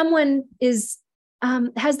someone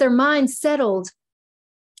has their mind settled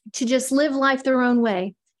to just live life their own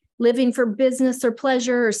way, living for business or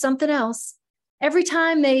pleasure or something else, every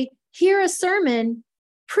time they hear a sermon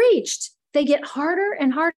preached, they get harder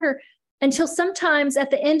and harder until sometimes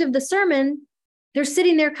at the end of the sermon, they're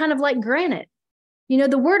sitting there kind of like granite. You know,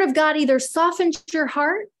 the word of God either softens your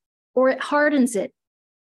heart or it hardens it.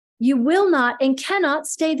 You will not and cannot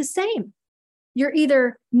stay the same. You're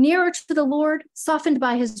either nearer to the Lord, softened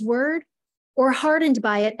by his word, or hardened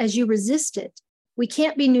by it as you resist it. We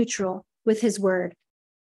can't be neutral with his word.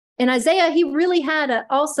 And Isaiah, he really had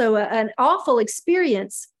also an awful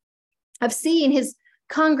experience of seeing his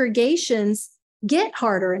congregations get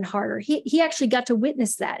harder and harder. He actually got to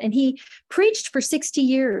witness that, and he preached for 60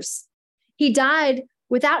 years. He died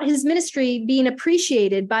without his ministry being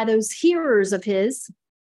appreciated by those hearers of his.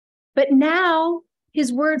 But now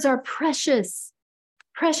his words are precious,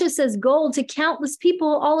 precious as gold to countless people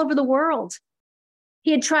all over the world.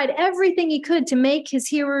 He had tried everything he could to make his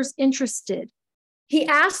hearers interested. He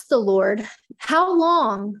asked the Lord, how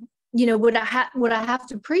long, would I have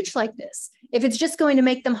to preach like this if it's just going to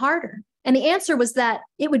make them harder? And the answer was that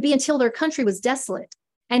it would be until their country was desolate.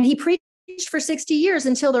 And he preached for 60 years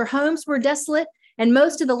until their homes were desolate and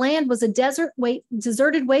most of the land was a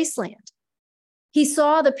deserted wasteland. He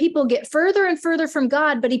saw the people get further and further from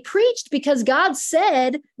God, but he preached because God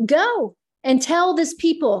said, go and tell this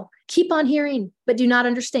people, keep on hearing, but do not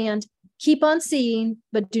understand. Keep on seeing,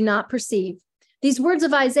 but do not perceive. These words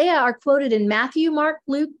of Isaiah are quoted in Matthew, Mark,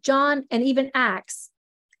 Luke, John, and even Acts.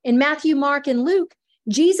 In Matthew, Mark, and Luke,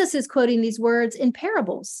 Jesus is quoting these words in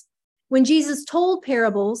parables. When Jesus told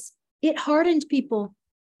parables, it hardened people.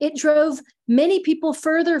 It drove many people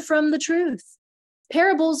further from the truth.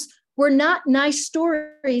 Parables were not nice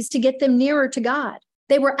stories to get them nearer to God.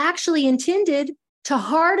 They were actually intended to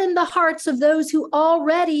harden the hearts of those who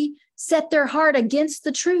already set their heart against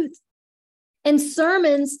the truth. And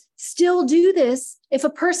sermons still do this if a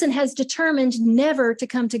person has determined never to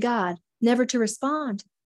come to God, never to respond.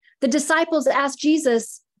 The disciples asked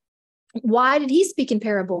Jesus, why did he speak in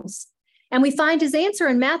parables? And we find his answer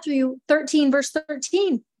in Matthew 13, verse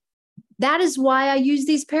 13. That is why I use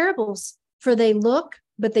these parables, for they look,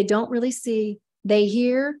 but they don't really see. They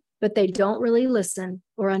hear, but they don't really listen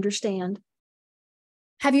or understand.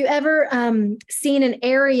 Have you ever seen an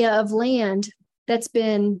area of land that's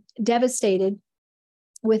been devastated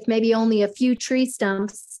with maybe only a few tree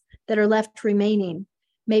stumps that are left remaining?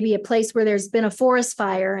 Maybe a place where there's been a forest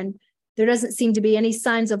fire and there doesn't seem to be any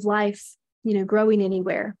signs of life, growing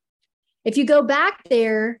anywhere. If you go back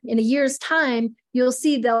there in a year's time, you'll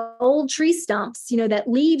see the old tree stumps, that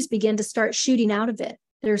leaves begin to start shooting out of it.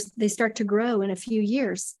 They start to grow in a few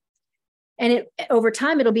years. And over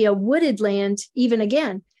time, it'll be a wooded land even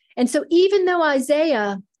again. And so even though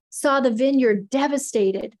Isaiah saw the vineyard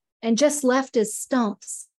devastated and just left as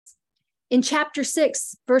stumps, in chapter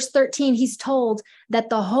 6, verse 13, he's told that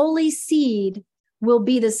the holy seed will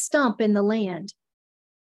be the stump in the land.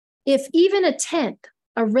 If even a tenth,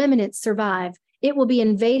 a remnant survive, it will be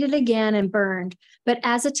invaded again and burned. But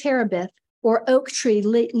as a terebinth or oak tree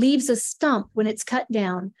leaves a stump when it's cut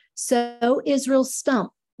down, so Israel's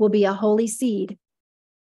stump will be a holy seed.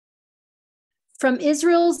 From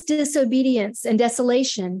Israel's disobedience and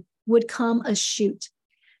desolation would come a shoot.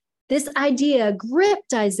 This idea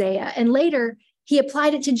gripped Isaiah, and later he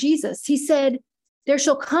applied it to Jesus. He said, there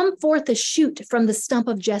shall come forth a shoot from the stump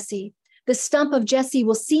of Jesse. The stump of Jesse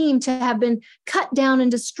will seem to have been cut down and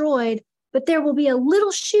destroyed, but there will be a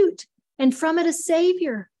little shoot, and from it a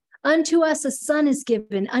Savior. Unto us a son is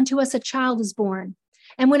given, unto us a child is born.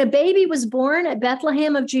 And when a baby was born at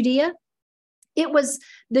Bethlehem of Judea, it was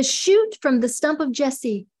the shoot from the stump of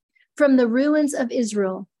Jesse, from the ruins of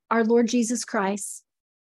Israel, our Lord Jesus Christ.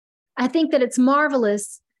 I think that it's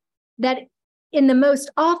marvelous that in the most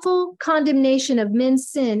awful condemnation of men's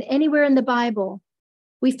sin anywhere in the Bible,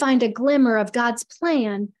 we find a glimmer of God's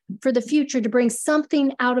plan for the future to bring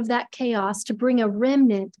something out of that chaos, to bring a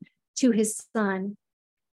remnant to his son.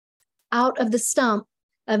 Out of the stump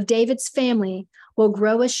of David's family will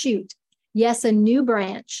grow a shoot, yes, a new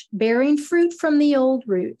branch, bearing fruit from the old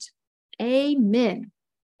root. Amen.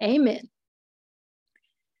 Amen.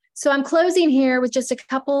 So I'm closing here with just a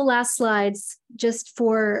couple last slides, just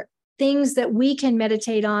for things that we can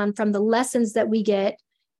meditate on from the lessons that we get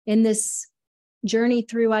in this journey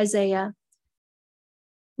through Isaiah.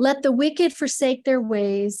 Let the wicked forsake their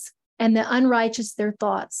ways and the unrighteous their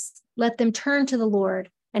thoughts. Let them turn to the Lord,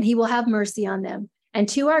 and he will have mercy on them, and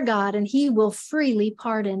to our God, and he will freely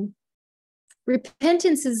pardon.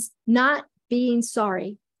 Repentance is not being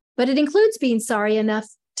sorry, but it includes being sorry enough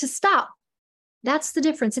to stop. That's the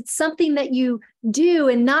difference. It's something that you do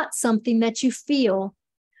and not something that you feel.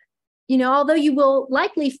 You know, although you will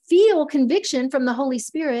likely feel conviction from the Holy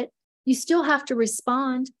Spirit, you still have to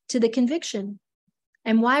respond to the conviction.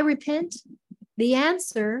 And why repent? The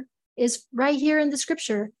answer is right here in the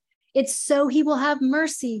scripture. It's so he will have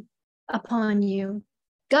mercy upon you.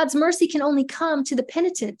 God's mercy can only come to the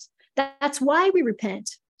penitent. That's why we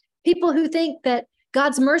repent. People who think that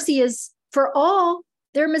God's mercy is for all,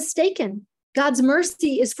 they're mistaken. God's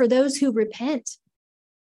mercy is for those who repent.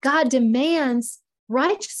 God demands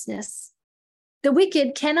righteousness. The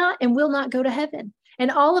wicked cannot and will not go to heaven.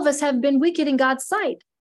 And all of us have been wicked in God's sight.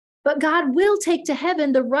 But God will take to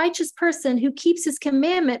heaven the righteous person who keeps his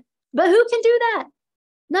commandment. But who can do that?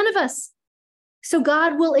 None of us. So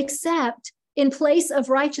God will accept, in place of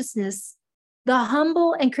righteousness, the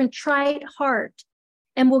humble and contrite heart,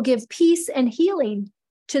 and will give peace and healing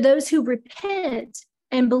to those who repent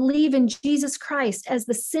and believe in Jesus Christ as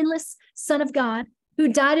the sinless Son of God, who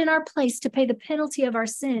died in our place to pay the penalty of our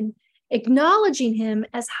sin, acknowledging him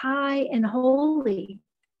as high and holy.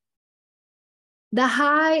 The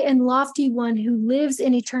high and lofty one who lives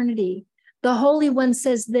in eternity, the Holy One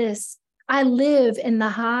says this, I live in the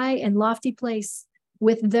high and lofty place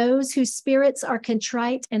with those whose spirits are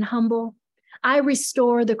contrite and humble. I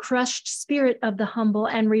restore the crushed spirit of the humble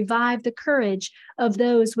and revive the courage of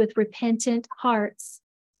those with repentant hearts.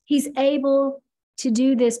 He's able to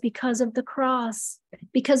do this because of the cross,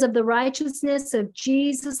 because of the righteousness of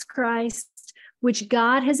Jesus Christ, which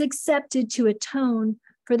God has accepted to atone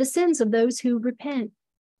for the sins of those who repent.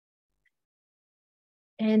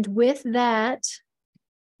 And with that,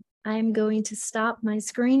 I'm going to stop my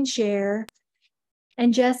screen share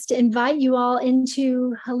and just invite you all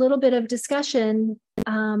into a little bit of discussion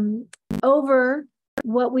over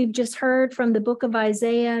what we've just heard from the book of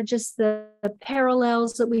Isaiah, just the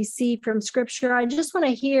parallels that we see from scripture. I just want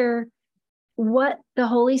to hear what the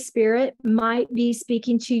Holy Spirit might be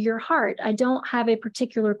speaking to your heart. I don't have a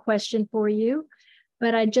particular question for you,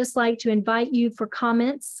 but I'd just like to invite you for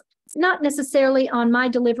comments, not necessarily on my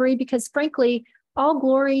delivery, because frankly, all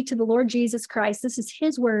glory to the Lord Jesus Christ. This is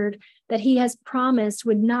his word that he has promised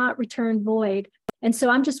would not return void. And so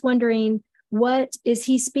I'm just wondering, what is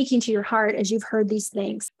he speaking to your heart as you've heard these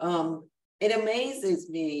things? It amazes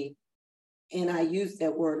me, and I use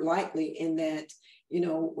that word lightly, in that,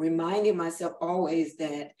 reminding myself always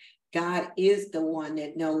that God is the one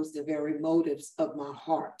that knows the very motives of my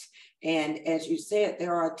heart. And as you said,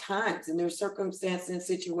 there are times and there are circumstances and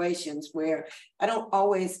situations where I don't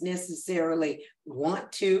always necessarily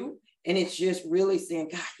want to. And it's just really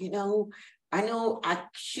saying, God, I know I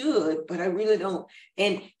should, but I really don't.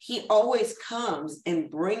 And he always comes and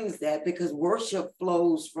brings that, because worship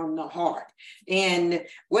flows from the heart. And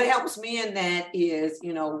what helps me in that is,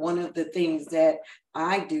 one of the things that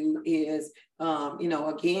I do is,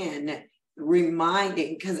 again,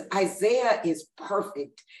 reminding, because Isaiah is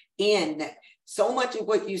perfect in so much of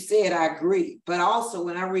what you said, I agree. But also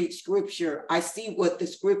when I read scripture, I see what the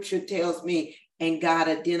scripture tells me, and God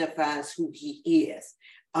identifies who he is.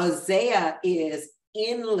 Isaiah is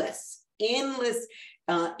endless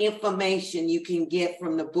information you can get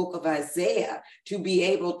from the book of Isaiah to be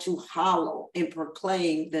able to hallow and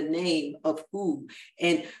proclaim the name of who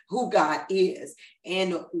God is.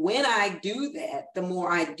 And when I do that, the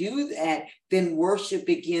more I do that, then worship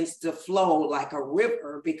begins to flow like a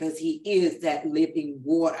river, because he is that living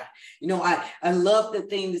water. I love the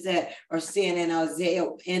things that are said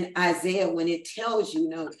in Isaiah when it tells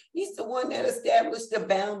you, he's the one that established the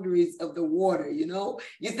boundaries of the water.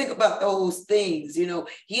 You think about those things,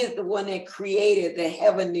 he is the one that created the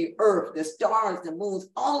heaven, the earth, the stars, the moons,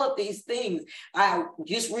 all of these things.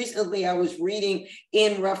 Just recently I was reading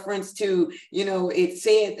in reference to, it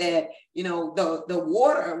said that, the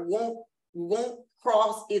water won't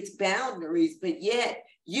cross its boundaries, but yet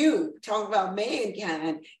you talk about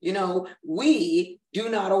mankind, we do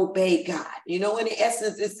not obey God. In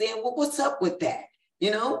essence, it's saying, well, what's up with that?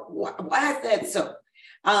 Why is that so?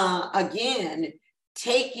 Again,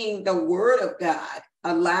 taking the word of God,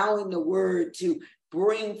 allowing the word to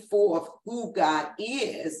bring forth who God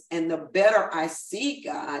is, and the better I see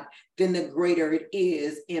God, then the greater it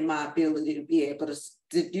is in my ability to be able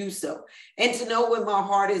to do so. And to know when my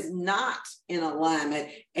heart is not in alignment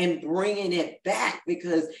and bringing it back,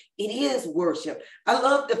 because it is worship. I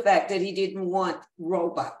love the fact that he didn't want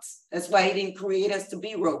robots. That's why he didn't create us to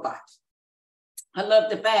be robots. I love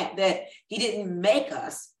the fact that he didn't make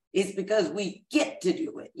us. It's because we get to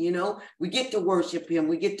do it, we get to worship him,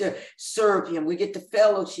 we get to serve him, we get to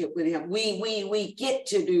fellowship with him. We get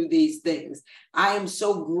to do these things. I am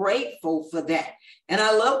so grateful for that. And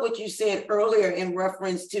I love what you said earlier in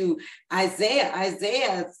reference to Isaiah.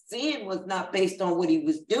 Isaiah's sin was not based on what he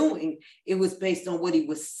was doing. It was based on what he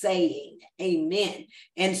was saying. Amen.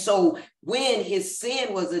 And so when his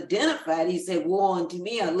sin was identified, he said, woe unto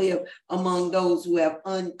me, I live among those who have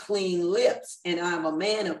unclean lips, and I'm a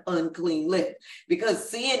man of unclean lips. Because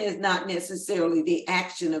sin is not necessarily the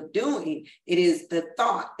action of doing, it is the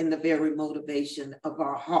thought and the very motivation of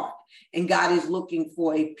our heart. And God is looking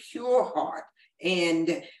for a pure heart.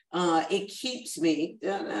 And it keeps me,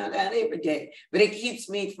 not every day, but it keeps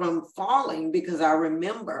me from falling, because I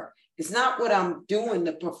remember it's not what I'm doing,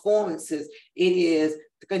 the performances, it is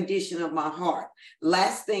the condition of my heart.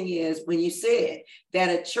 Last thing is, when you said that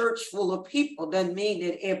a church full of people doesn't mean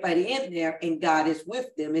that everybody in there and God is with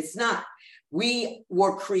them. It's not. We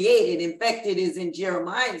were created. In fact, it is in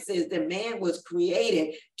Jeremiah, it says that man was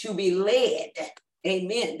created to be led.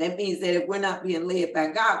 Amen. That means that if we're not being led by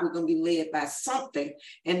God, we're going to be led by something.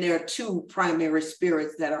 And there are two primary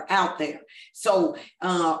spirits that are out there. So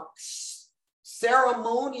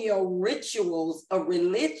ceremonial rituals of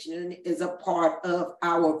religion is a part of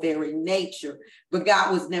our very nature. But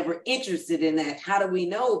God was never interested in that. How do we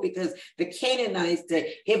know? Because the Canaanites, the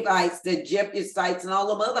Hivites, the Jebusites, and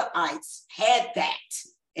all the other ites had that.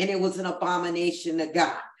 And it was an abomination to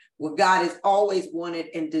God. What God has always wanted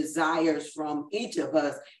and desires from each of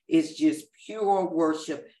us is just pure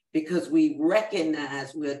worship, because we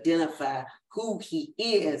recognize, we identify who he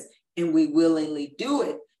is, and we willingly do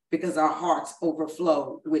it because our hearts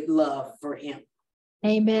overflow with love for him.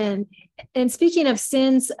 Amen. And speaking of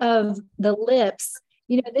sins of the lips,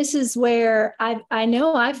 this is where I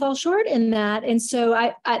know I fall short in that. And so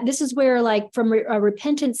I this is where, like, from a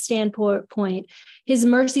repentant standpoint, his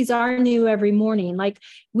mercies are new every morning. Like,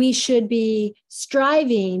 we should be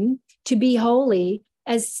striving to be holy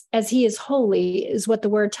as he is holy, is what the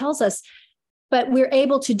word tells us. But we're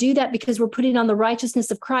able to do that because we're putting on the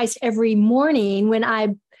righteousness of Christ every morning. When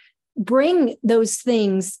I bring those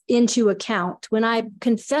things into account, when I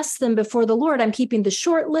confess them before the Lord, I'm keeping the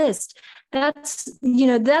short list. That's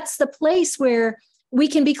the place where we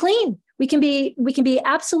can be clean. We can be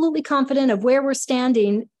absolutely confident of where we're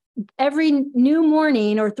standing every new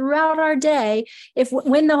morning or throughout our day.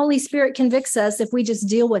 When the Holy Spirit convicts us, if we just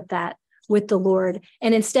deal with that with the Lord,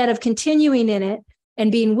 and instead of continuing in it and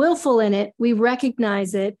being willful in it, we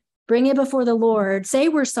recognize it, bring it before the Lord, say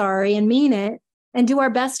we're sorry and mean it, and do our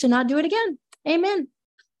best to not do it again. Amen.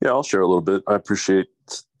 Yeah, I'll share a little bit. I appreciate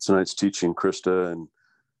tonight's teaching, Krista. And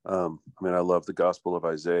I love the Gospel of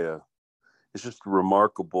Isaiah. It's just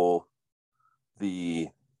remarkable, the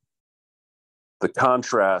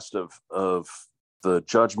contrast of the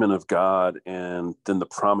judgment of God and then the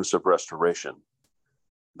promise of restoration.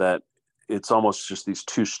 That it's almost just these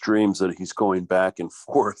two streams that he's going back and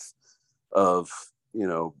forth of,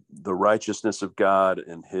 the righteousness of God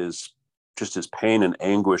and his pain and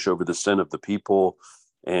anguish over the sin of the people,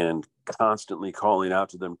 and constantly calling out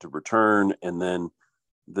to them to return. And then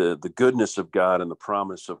the goodness of God and the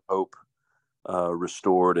promise of hope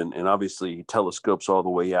restored. And obviously he telescopes all the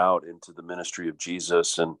way out into the ministry of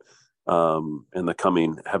Jesus and the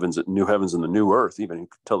coming new heavens and the new earth. Even he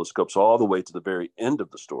telescopes all the way to the very end of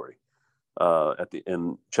the story at the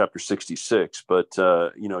end, chapter 66. But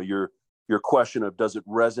your question of, does it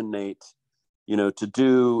resonate, to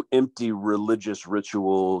do empty religious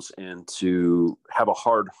rituals and to have a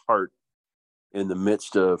hard heart in the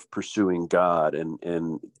midst of pursuing God?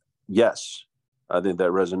 And yes, I think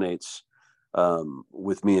that resonates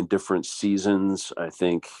with me in different seasons. I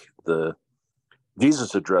think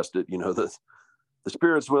Jesus addressed it, the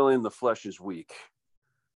spirit's willing, the flesh is weak.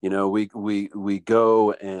 We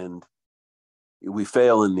go and we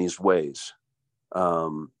fail in these ways.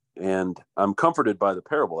 And I'm comforted by the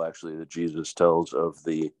parable, actually, that Jesus tells of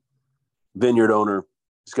the vineyard owner.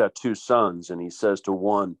 He's got two sons, and he says to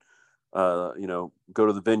one, go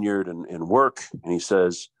to the vineyard and work. And he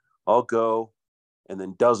says, I'll go, and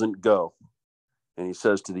then doesn't go. And he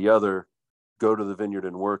says to the other, go to the vineyard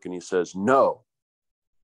and work. And he says, no,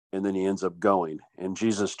 and then he ends up going. And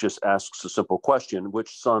Jesus just asks a simple question: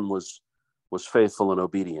 which son was faithful and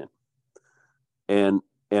obedient? And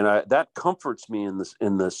that comforts me in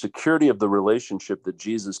the security of the relationship that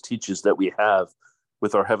Jesus teaches that we have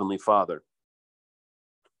with our Heavenly Father.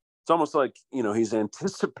 It's almost like, he's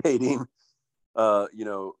anticipating,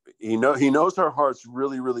 he knows our hearts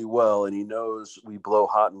really, really well, and he knows we blow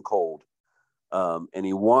hot and cold. And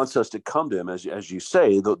he wants us to come to him, as you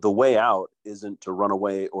say. The way out isn't to run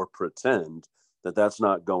away or pretend that that's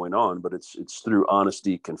not going on, but it's through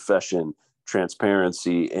honesty, confession,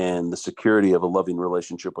 transparency, and the security of a loving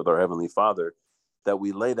relationship with our Heavenly Father that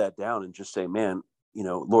we lay that down and just say, man,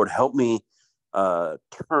 Lord, help me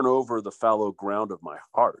turn over the fallow ground of my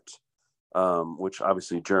heart, which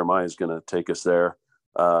obviously Jeremiah is going to take us there,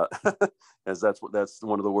 as that's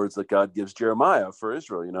one of the words that God gives Jeremiah for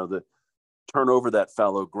Israel, the turn over that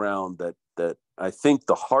fallow ground. That I think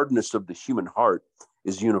the hardness of the human heart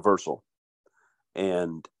is universal.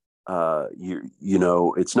 And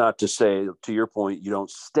it's not to say, to your point, you don't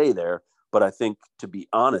stay there, but I think to be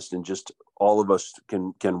honest, and just all of us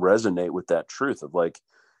can resonate with that truth of like,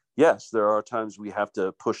 yes, there are times we have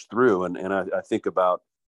to push through. And I think about,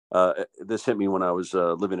 this hit me when I was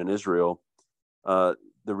living in Israel, the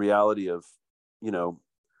reality of,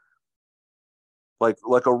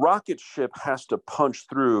 like a rocket ship has to punch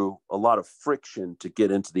through a lot of friction to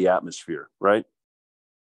get into the atmosphere, right?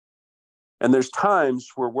 And there's times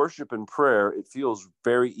where worship and prayer, it feels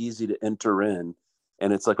very easy to enter in,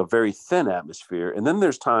 and it's like a very thin atmosphere. And then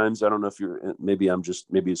there's times, I don't know if maybe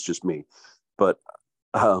it's just me, but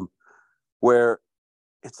where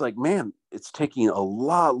it's like, man, it's taking a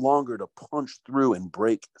lot longer to punch through and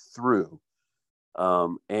break through.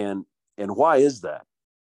 And why is that?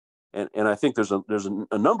 And I think there's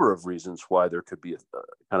a number of reasons why there could be a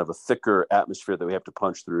kind of a thicker atmosphere that we have to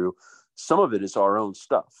punch through. Some of it is our own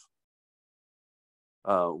stuff,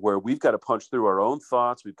 where we've got to punch through our own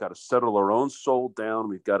thoughts. We've got to settle our own soul down.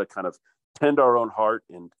 We've got to kind of tend our own heart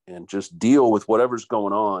and just deal with whatever's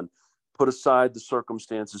going on. Put aside the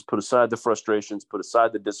circumstances, put aside the frustrations, put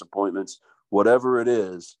aside the disappointments, whatever it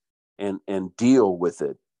is, and deal with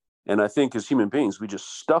it. And I think as human beings, we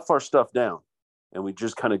just stuff our stuff down and we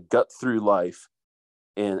just kind of gut through life.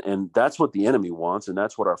 And that's what the enemy wants. And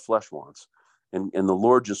that's what our flesh wants. And the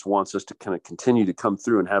Lord just wants us to kind of continue to come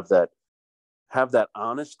through and have that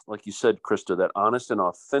honest, like you said, Krista, that honest and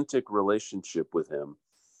authentic relationship with him.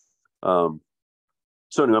 So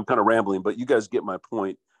anyway, I'm kind of rambling, but you guys get my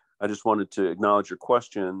point. I just wanted to acknowledge your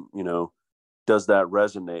question. Does that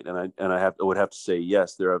resonate? And I would have to say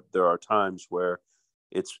yes. There are times where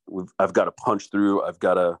I've got to punch through. I've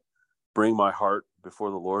got to bring my heart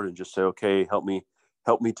before the Lord and just say, okay, help me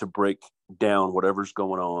to break down whatever's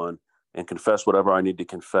going on and confess whatever I need to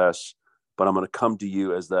confess. But I'm going to come to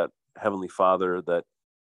you as that Heavenly Father that,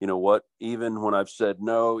 even when I've said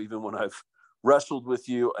no, even when I've wrestled with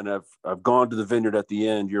you and I've gone to the vineyard at the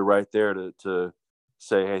end, you're right there to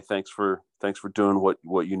say, hey, thanks for doing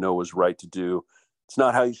what you know is right to do. It's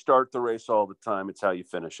not how you start the race all the time. It's how you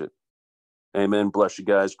finish it. Amen. Bless you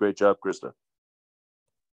guys. Great job, Krista.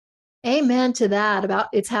 Amen to that, about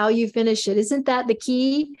it's how you finish it. Isn't that the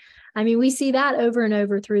key? I mean, we see that over and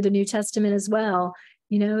over through the New Testament as well,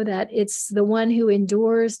 that it's the one who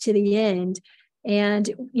endures to the end. And,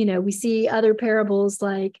 we see other parables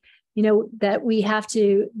like, that we have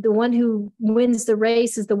to, the one who wins the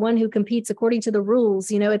race is the one who competes according to the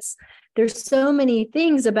rules. There's so many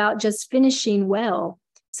things about just finishing well.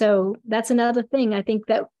 So that's another thing. I think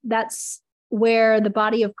that's where the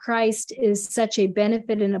body of Christ is such a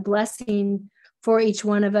benefit and a blessing for each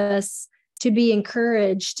one of us to be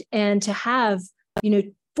encouraged and to have,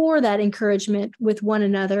 for that encouragement with one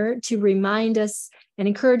another, to remind us and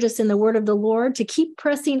encourage us in the word of the Lord to keep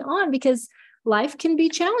pressing on, because life can be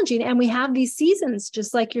challenging and we have these seasons,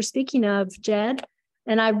 just like you're speaking of, Jed.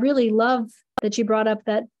 And I really love that you brought up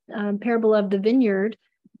that parable of the vineyard,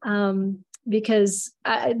 because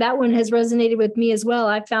that one has resonated with me as well.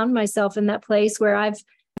 I found myself in that place where I've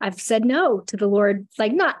said no to the Lord,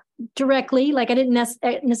 like not directly, like I didn't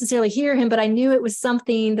necessarily hear him, but I knew it was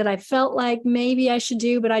something that I felt like maybe I should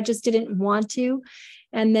do, but I just didn't want to.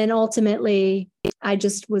 And then ultimately I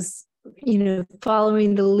just was,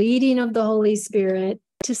 following the leading of the Holy Spirit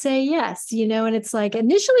to say yes, and it's like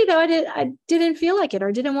initially though, I didn't feel like it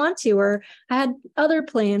or didn't want to, or I had other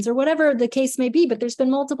plans or whatever the case may be, but there's been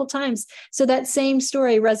multiple times. So that same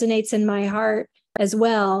story resonates in my heart as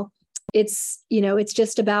well. It's, it's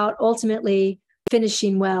just about ultimately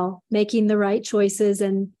finishing well, making the right choices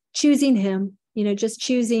and choosing him, just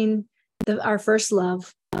choosing our first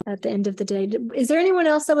love at the end of the day. Is there anyone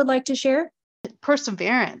else that would like to share?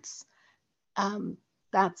 perseverance.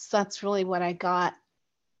 That's really what I got.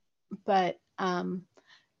 But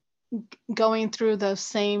going through those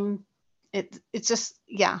same, it's just,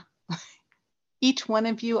 yeah. Each one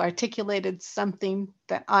of you articulated something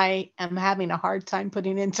that I am having a hard time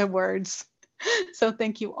putting into words. So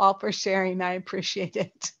thank you all for sharing. I appreciate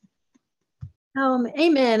it.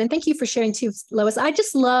 Amen. And thank you for sharing too, Lois. I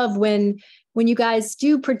just love when you guys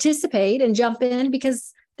do participate and jump in,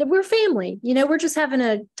 because we're family. We're just having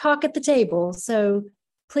a talk at the table. So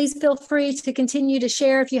please feel free to continue to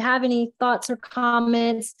share if you have any thoughts or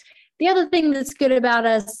comments. The other thing that's good about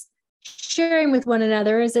us sharing with one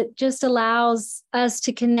another is it just allows us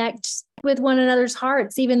to connect with one another's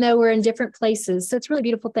hearts, even though we're in different places. So it's a really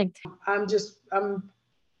beautiful thing. I'm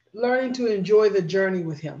learning to enjoy the journey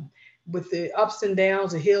with him, with the ups and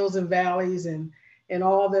downs, the hills and valleys, and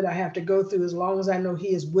all that I have to go through, as long as I know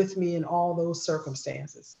he is with me in all those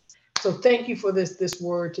circumstances. So thank you for this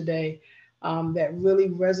word today. That really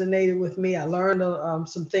resonated with me. I learned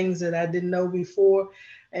some things that I didn't know before.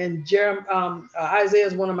 And Isaiah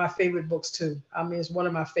is one of my favorite books too. It's one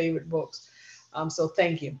of my favorite books. So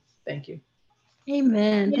thank you. Thank you.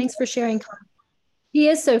 Amen. Thanks for sharing. He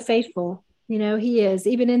is so faithful. He is,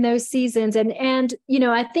 even in those seasons. And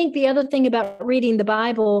I think the other thing about reading the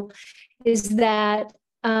Bible is that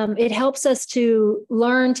it helps us to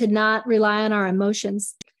learn to not rely on our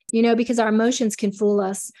emotions, because our emotions can fool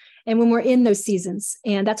us. And when we're in those seasons,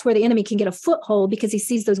 and that's where the enemy can get a foothold, because he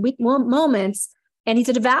sees those weak moments and he's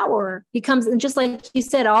a devourer. He comes, and just like you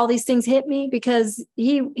said, all these things hit me because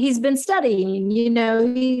he's been studying,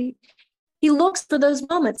 he looks for those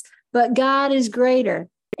moments, but God is greater,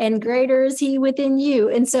 and greater is he within you.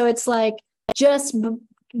 And so it's like just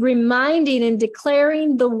reminding and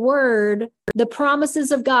declaring the word, the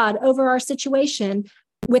promises of God over our situation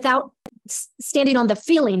without standing on the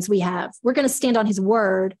feelings we have. We're going to stand on his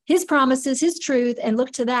word, his promises, his truth, and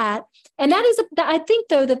look to that. And I think,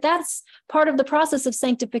 though, that's part of the process of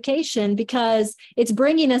sanctification, because it's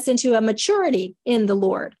bringing us into a maturity in the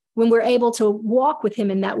Lord when we're able to walk with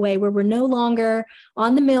him in that way, where we're no longer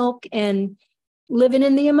on the milk and living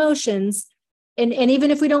in the emotions. And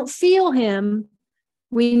even if we don't feel him,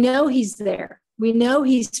 we know he's there. We know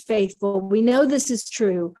he's faithful. We know this is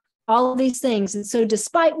true. All of these things. And so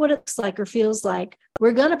despite what it looks like or feels like,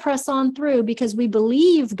 we're going to press on through because we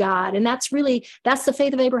believe God. And that's the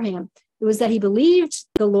faith of Abraham. It was that he believed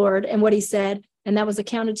the Lord and what he said, and that was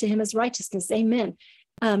accounted to him as righteousness. Amen.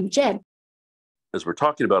 Jed. As we're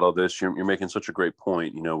talking about all this, you're making such a great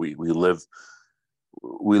point. We live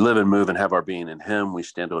and move and have our being in him. We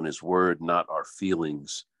stand on his word, not our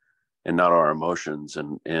feelings and not our emotions.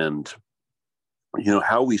 And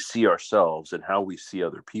how we see ourselves and how we see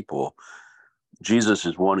other people. Jesus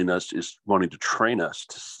is wanting to train us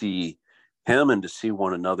to see him and to see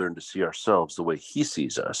one another and to see ourselves the way he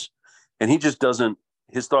sees us. And he just doesn't,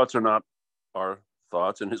 his thoughts are not our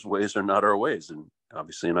thoughts and his ways are not our ways. And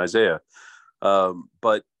obviously in Isaiah,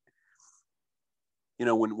 but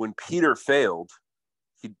when Peter failed,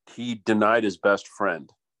 he denied his best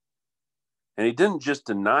friend. And he didn't just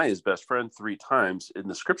deny his best friend 3 times. And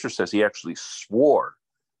the scripture says he actually swore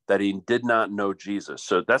that he did not know Jesus.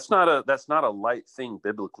 So that's not a light thing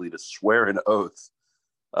biblically, to swear an oath.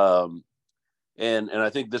 And I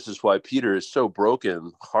think this is why Peter is so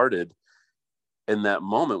brokenhearted in that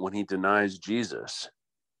moment when he denies Jesus.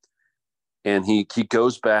 And he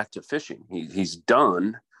goes back to fishing. He's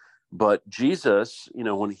done. But Jesus,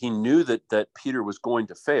 when he knew that Peter was going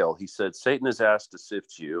to fail, he said, Satan has asked to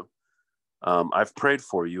sift you. I've prayed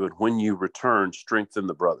for you, and when you return, strengthen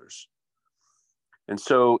the brothers. And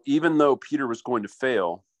so even though Peter was going to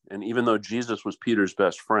fail, and even though Jesus was Peter's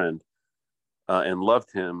best friend and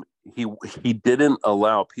loved him, he didn't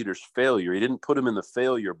allow Peter's failure. He didn't put him in the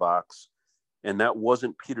failure box, and that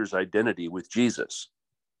wasn't Peter's identity with Jesus.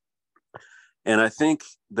 And I think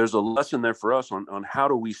there's a lesson there for us on how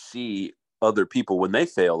do we see other people when they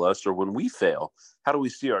fail us, or when we fail, how do we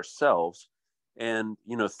see ourselves? And,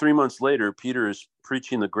 3 months later, Peter is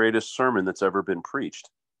preaching the greatest sermon that's ever been preached.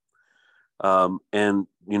 And,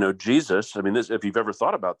 Jesus, if you've ever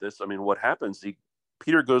thought about this, what happens?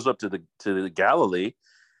 Peter goes up to the Galilee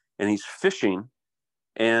and he's fishing,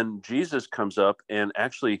 and Jesus comes up, and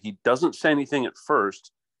actually he doesn't say anything at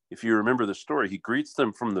first. If you remember the story, he greets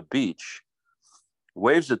them from the beach,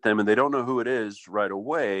 waves at them, and they don't know who it is right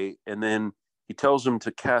away. And then he tells them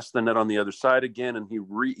to cast the net on the other side again. And he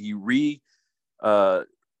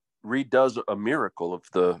redoes a miracle of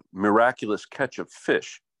the miraculous catch of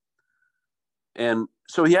fish. And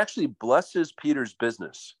so he actually blesses Peter's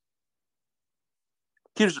business.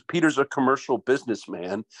 Peter's a commercial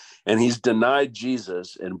businessman, and he's denied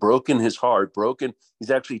Jesus and broken his heart,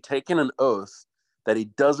 he's actually taken an oath that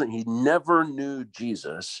he never knew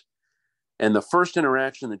Jesus. And the first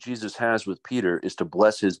interaction that Jesus has with Peter is to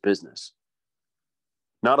bless his business.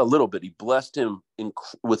 Not a little bit. He blessed him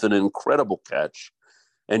with an incredible catch.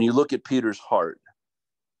 And you look at Peter's heart.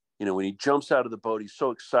 You know, when he jumps out of the boat, he's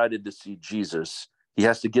so excited to see Jesus. He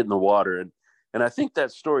has to get in the water. And I think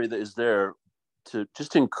that story that is there to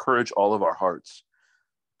just encourage all of our hearts,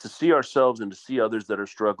 to see ourselves and to see others that are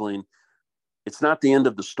struggling. It's not the end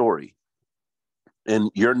of the story.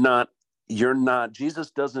 And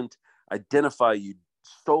Jesus doesn't identify you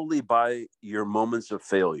solely by your moments of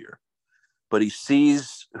failure, but he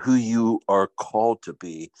sees who you are called to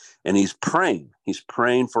be. And he's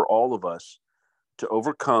praying for all of us to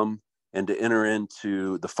overcome and to enter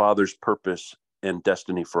into the Father's purpose and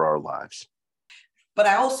destiny for our lives. But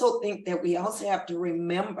I also think that we also have to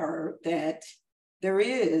remember that there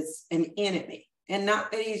is an enemy, and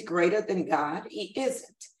not that he's greater than God, he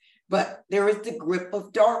isn't, but there is the grip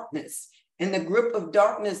of darkness. And the grip of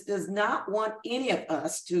darkness does not want any of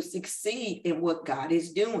us to succeed in what God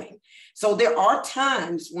is doing. So there are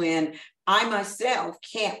times when I myself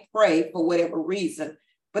can't pray for whatever reason,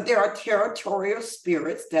 but there are territorial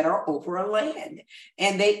spirits that are over a land,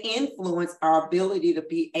 and they influence our ability to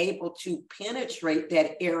be able to penetrate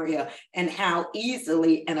that area and how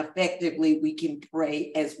easily and effectively we can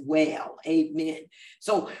pray as well. Amen.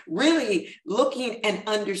 So really looking and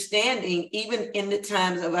understanding, even in the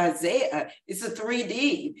times of Isaiah, it's a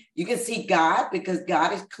 3D. You can see God because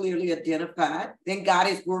God is clearly identified. Then God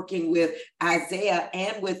is working with Isaiah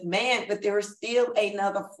and with man, but there is still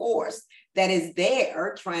another force that is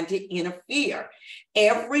there trying to interfere.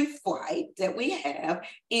 Every fight that we have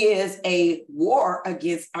is a war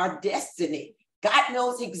against our destiny. God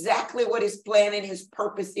knows exactly what his plan and his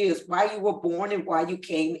purpose is, why you were born and why you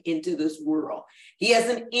came into this world. He has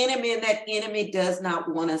an enemy, and that enemy does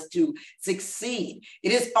not want us to succeed.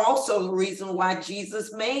 It is also the reason why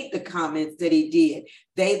Jesus made the comments that he did.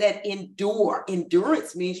 They that endure,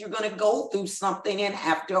 endurance means you're going to go through something and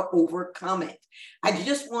have to overcome it. I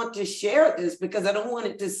just want to share this because I don't want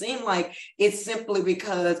it to seem like it's simply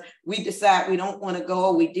because we decide we don't want to go,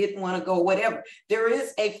 or we didn't want to go, whatever. There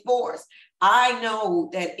is a force. I know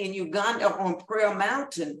that in Uganda on Prayer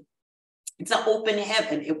Mountain, it's an open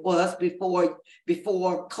heaven. It was before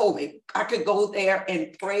COVID. I could go there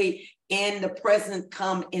and pray, and the presence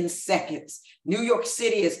come in seconds. New York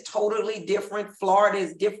City is totally different. Florida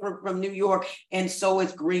is different from New York, and so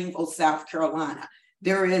is Greenville, South Carolina.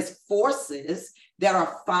 There is forces that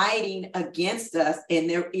are fighting against us, and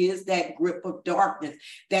there is that grip of darkness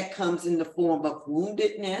that comes in the form of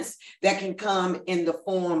woundedness, that can come in the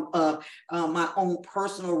form of my own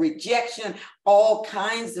personal rejection, all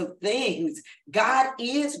kinds of things. God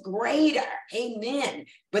is greater, amen.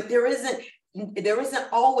 But there isn't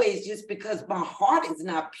always, just because my heart is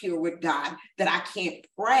not pure with God, that I can't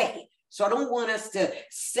pray. So I don't want us to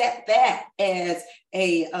set that as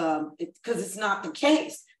because it's not the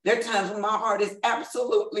case. There are times when my heart is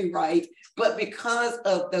absolutely right, but because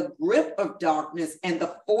of the grip of darkness and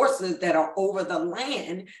the forces that are over the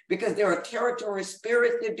land, because there are territorial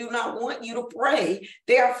spirits that do not want you to pray,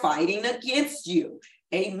 they are fighting against you.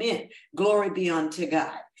 Amen. Glory be unto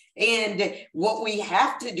God. And what we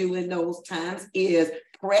have to do in those times is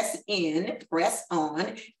press in, press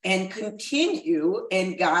on, and continue,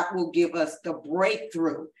 and God will give us the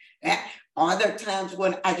breakthrough. Are there times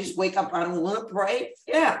when I just wake up, I don't want to pray?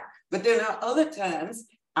 Yeah. But there are other times,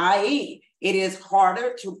 i.e., it is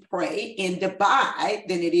harder to pray in Dubai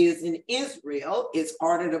than it is in Israel. It's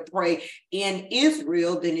harder to pray in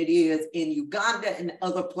Israel than it is in Uganda and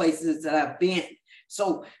other places that I've been.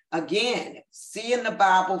 So again, seeing the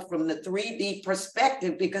Bible from the 3D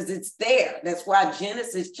perspective, because it's there. That's why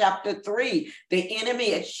Genesis chapter 3, the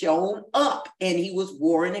enemy had shown up and he was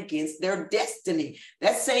warring against their destiny.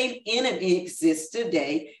 That same enemy exists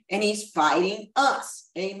today, and he's fighting us.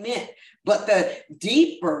 Amen. But the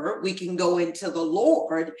deeper we can go into the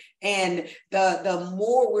Lord, and the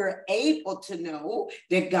more we're able to know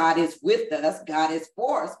that God is with us, God is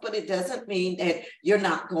for us, but it doesn't mean that you're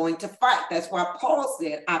not going to fight. That's why Paul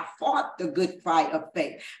said, I fought the good fight of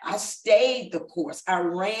faith. I stayed the course. I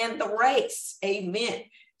ran the race. Amen.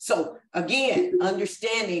 So again,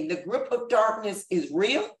 understanding the grip of darkness is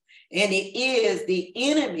real, and it is the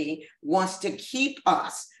enemy wants to keep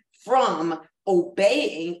us from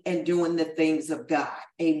obeying and doing the things of God.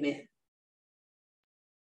 Amen.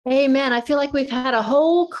 Amen. I feel like we've had a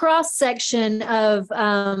whole cross section of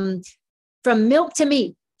from milk to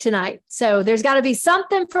meat tonight. So there's got to be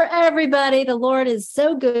something for everybody. The Lord is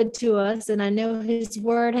so good to us, and I know his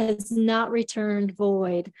word has not returned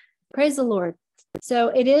void. Praise the Lord. So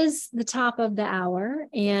it is the top of the hour,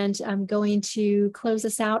 and I'm going to close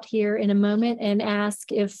us out here in a moment and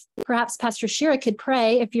ask if perhaps Pastor Shira could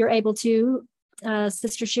pray, if you're able to,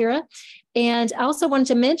 Sister Shira. And I also wanted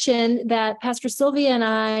to mention that Pastor Sylvia and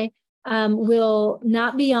I will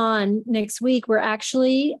not be on next week. We're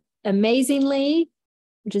actually amazingly,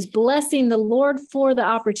 just blessing the Lord for the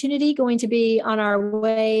opportunity, going to be on our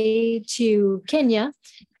way to Kenya.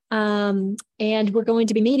 And we're going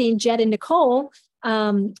to be meeting Jed and Nicole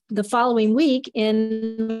the following week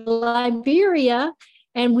in Liberia.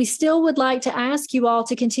 And we still would like to ask you all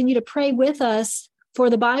to continue to pray with us for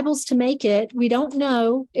the Bibles to make it. We don't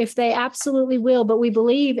know if they absolutely will, but we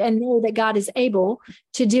believe and know that God is able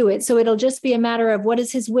to do it. So it'll just be a matter of what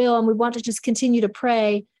is his will. And we want to just continue to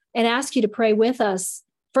pray and ask you to pray with us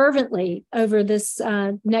fervently over this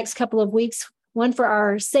next couple of weeks, one for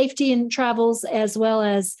our safety and travels, as well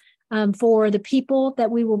as for the people that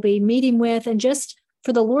we will be meeting with, and just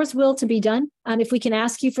for the Lord's will to be done. If we can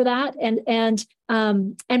ask you for that, and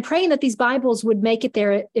praying that these Bibles would make it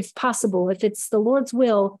there if possible, if it's the Lord's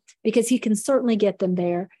will, because he can certainly get them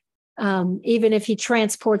there. Even if he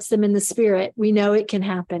transports them in the spirit, we know it can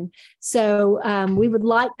happen. So we would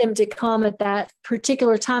like them to come at that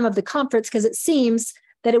particular time of the conference, because it seems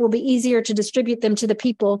that it will be easier to distribute them to the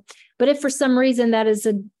people. But if for some reason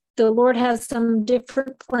the Lord has some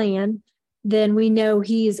different plan, then we know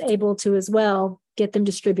he is able to as well get them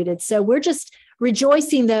distributed. So we're just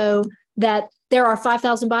rejoicing, though, that there are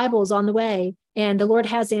 5,000 Bibles on the way, and the Lord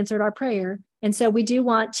has answered our prayer. And so we do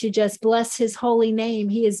want to just bless his holy name.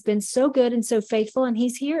 He has been so good and so faithful, and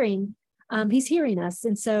he's hearing us.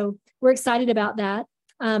 And so we're excited about that.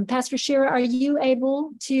 Pastor Shira, are you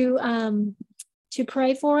able to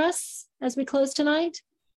pray for us as we close tonight?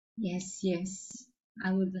 Yes,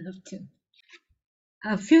 I would love to.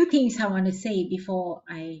 A few things I want to say before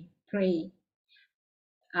I pray.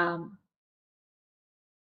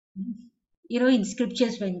 In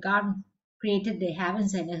scriptures, when God created the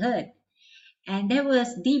heavens and the earth, and there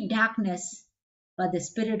was deep darkness, but the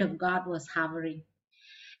Spirit of God was hovering.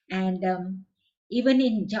 And even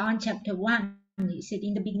in John chapter 1, he said,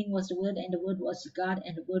 in the beginning was the Word, and the Word was God,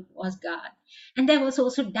 and the Word was God. And there was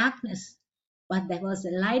also darkness, but there was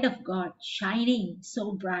the light of God shining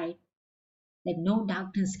so bright that no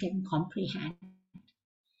darkness can comprehend.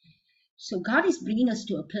 So God is bringing us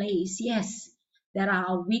to a place, yes, there are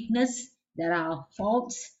our weakness, there are our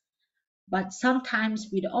faults, but sometimes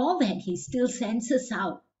with all that, he still sends us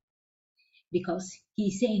out, because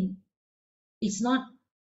he's saying, it's not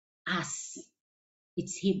us,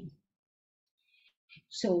 it's him.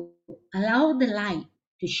 So allow the light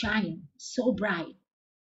to shine so bright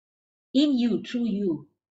in you, through you,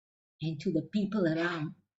 and to the people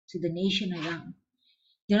around, to the nation around.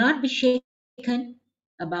 Do not be shaken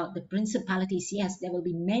about the principalities. Yes, there will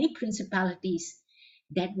be many principalities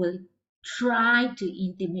that will try to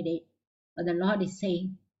intimidate, but the Lord is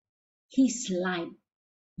saying, his light,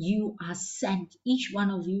 you are sent, each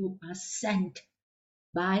one of you are sent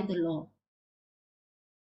by the Lord.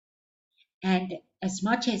 And as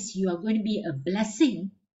much as you are going to be a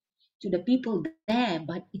blessing to the people there,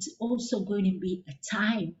 but it's also going to be a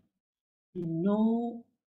time to know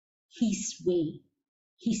his way,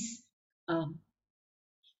 his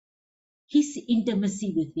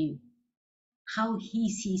intimacy with you, how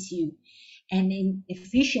he sees you. And in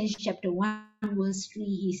Ephesians chapter 1 verse 3,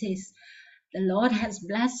 he says, the Lord has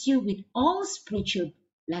blessed you with all spiritual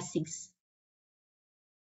blessings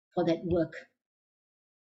for that work.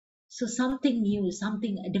 So something new,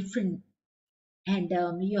 something different. And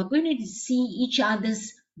you're going to see each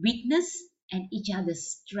other's weakness and each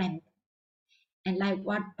other's strength. And like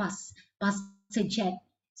what Pastor Jed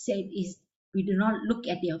said, is we do not look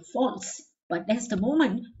at their faults, but that's the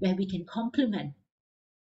moment where we can compliment.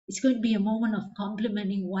 It's going to be a moment of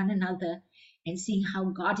complimenting one another and seeing how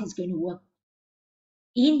God is going to work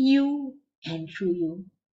in you and through you.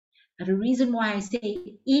 And the reason why I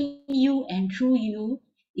say in you and through you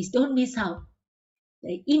is, don't miss out.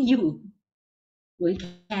 The in you will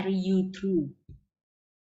carry you through.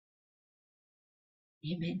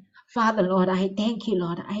 Amen. Father, Lord, I thank you,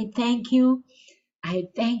 Lord. I thank you. I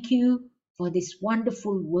thank you for this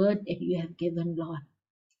wonderful word that you have given, Lord.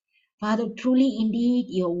 Father, truly indeed,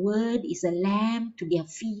 your word is a lamp to their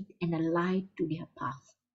feet and a light to their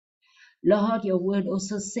path. Lord, your word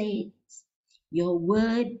also says, your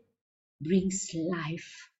word brings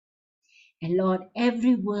life. And Lord,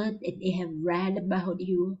 every word that they have read about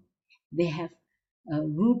you, they have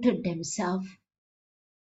rooted themselves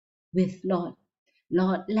with, Lord.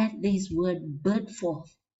 Lord, let this word birth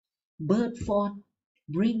forth,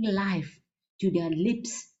 bring life to their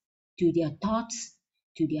lips, to their thoughts,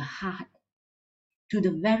 to their heart, to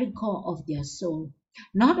the very core of their soul.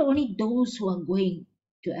 Not only those who are going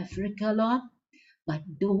to Africa, Lord, but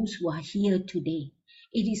those who are here today.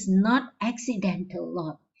 It is not accidental,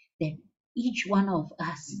 Lord, that each one of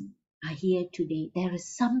us are here today. There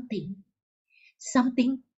is something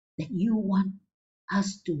that you want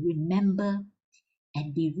us to remember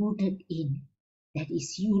and be rooted in. That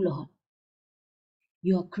is you, Lord.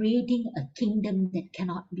 You are creating a kingdom that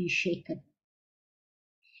cannot be shaken.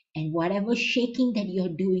 And whatever shaking that you're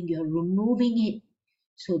doing, you're removing it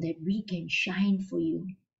so that we can shine for you.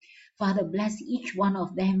 Father, bless each one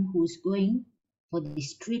of them who's going for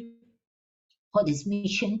this trip, for this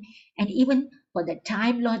mission, and even for the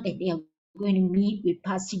time, Lord, that they are going to meet with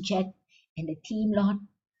Pastor Jet and the team, Lord.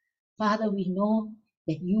 Father, we know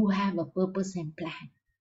that you have a purpose and plan,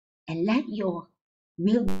 and let your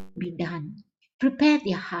will be done. Prepare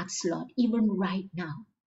their hearts, Lord, even right now.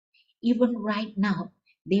 Even right now,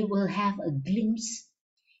 they will have a glimpse.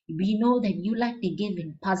 We know that you like to give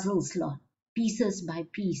in puzzles, Lord, pieces by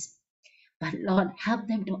piece. But Lord, help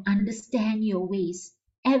them to understand your ways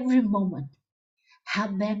every moment.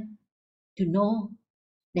 Help them to know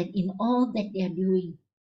that in all that they are doing,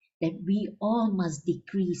 that we all must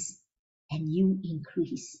decrease and you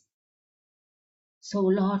increase. So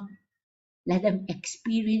Lord, let them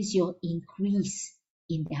experience your increase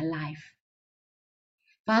in their life.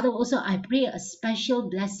 Father, also I pray a special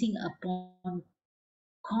blessing upon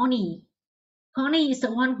Connie. Connie is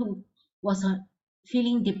the one who was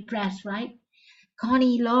feeling depressed, right?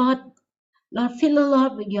 Connie, Lord, fill the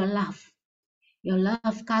Lord with your love. Your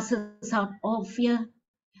love casts out all fear.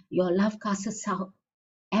 Your love casts out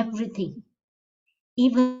everything,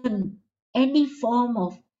 even any form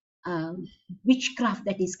of witchcraft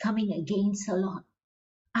that is coming against her, Lord.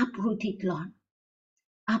 Uproot it, Lord.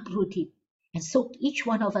 Uproot it. And soak each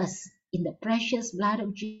one of us in the precious blood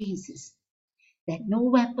of Jesus, that no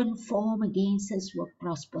weapon formed against us will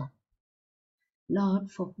prosper.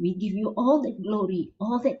 Lord, for we give you all the glory,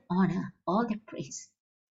 all the honor, all the praise.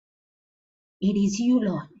 It is you,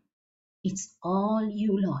 Lord. It's all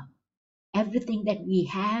you, Lord. Everything that we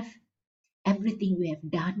have, everything we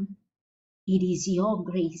have done, it is your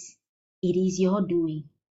grace. It is your doing.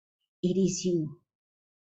 It is you.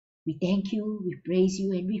 We thank you, we praise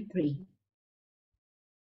you, and we pray.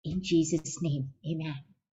 In Jesus' name, amen.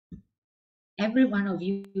 Every one of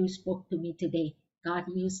you spoke to me today. God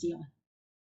used you.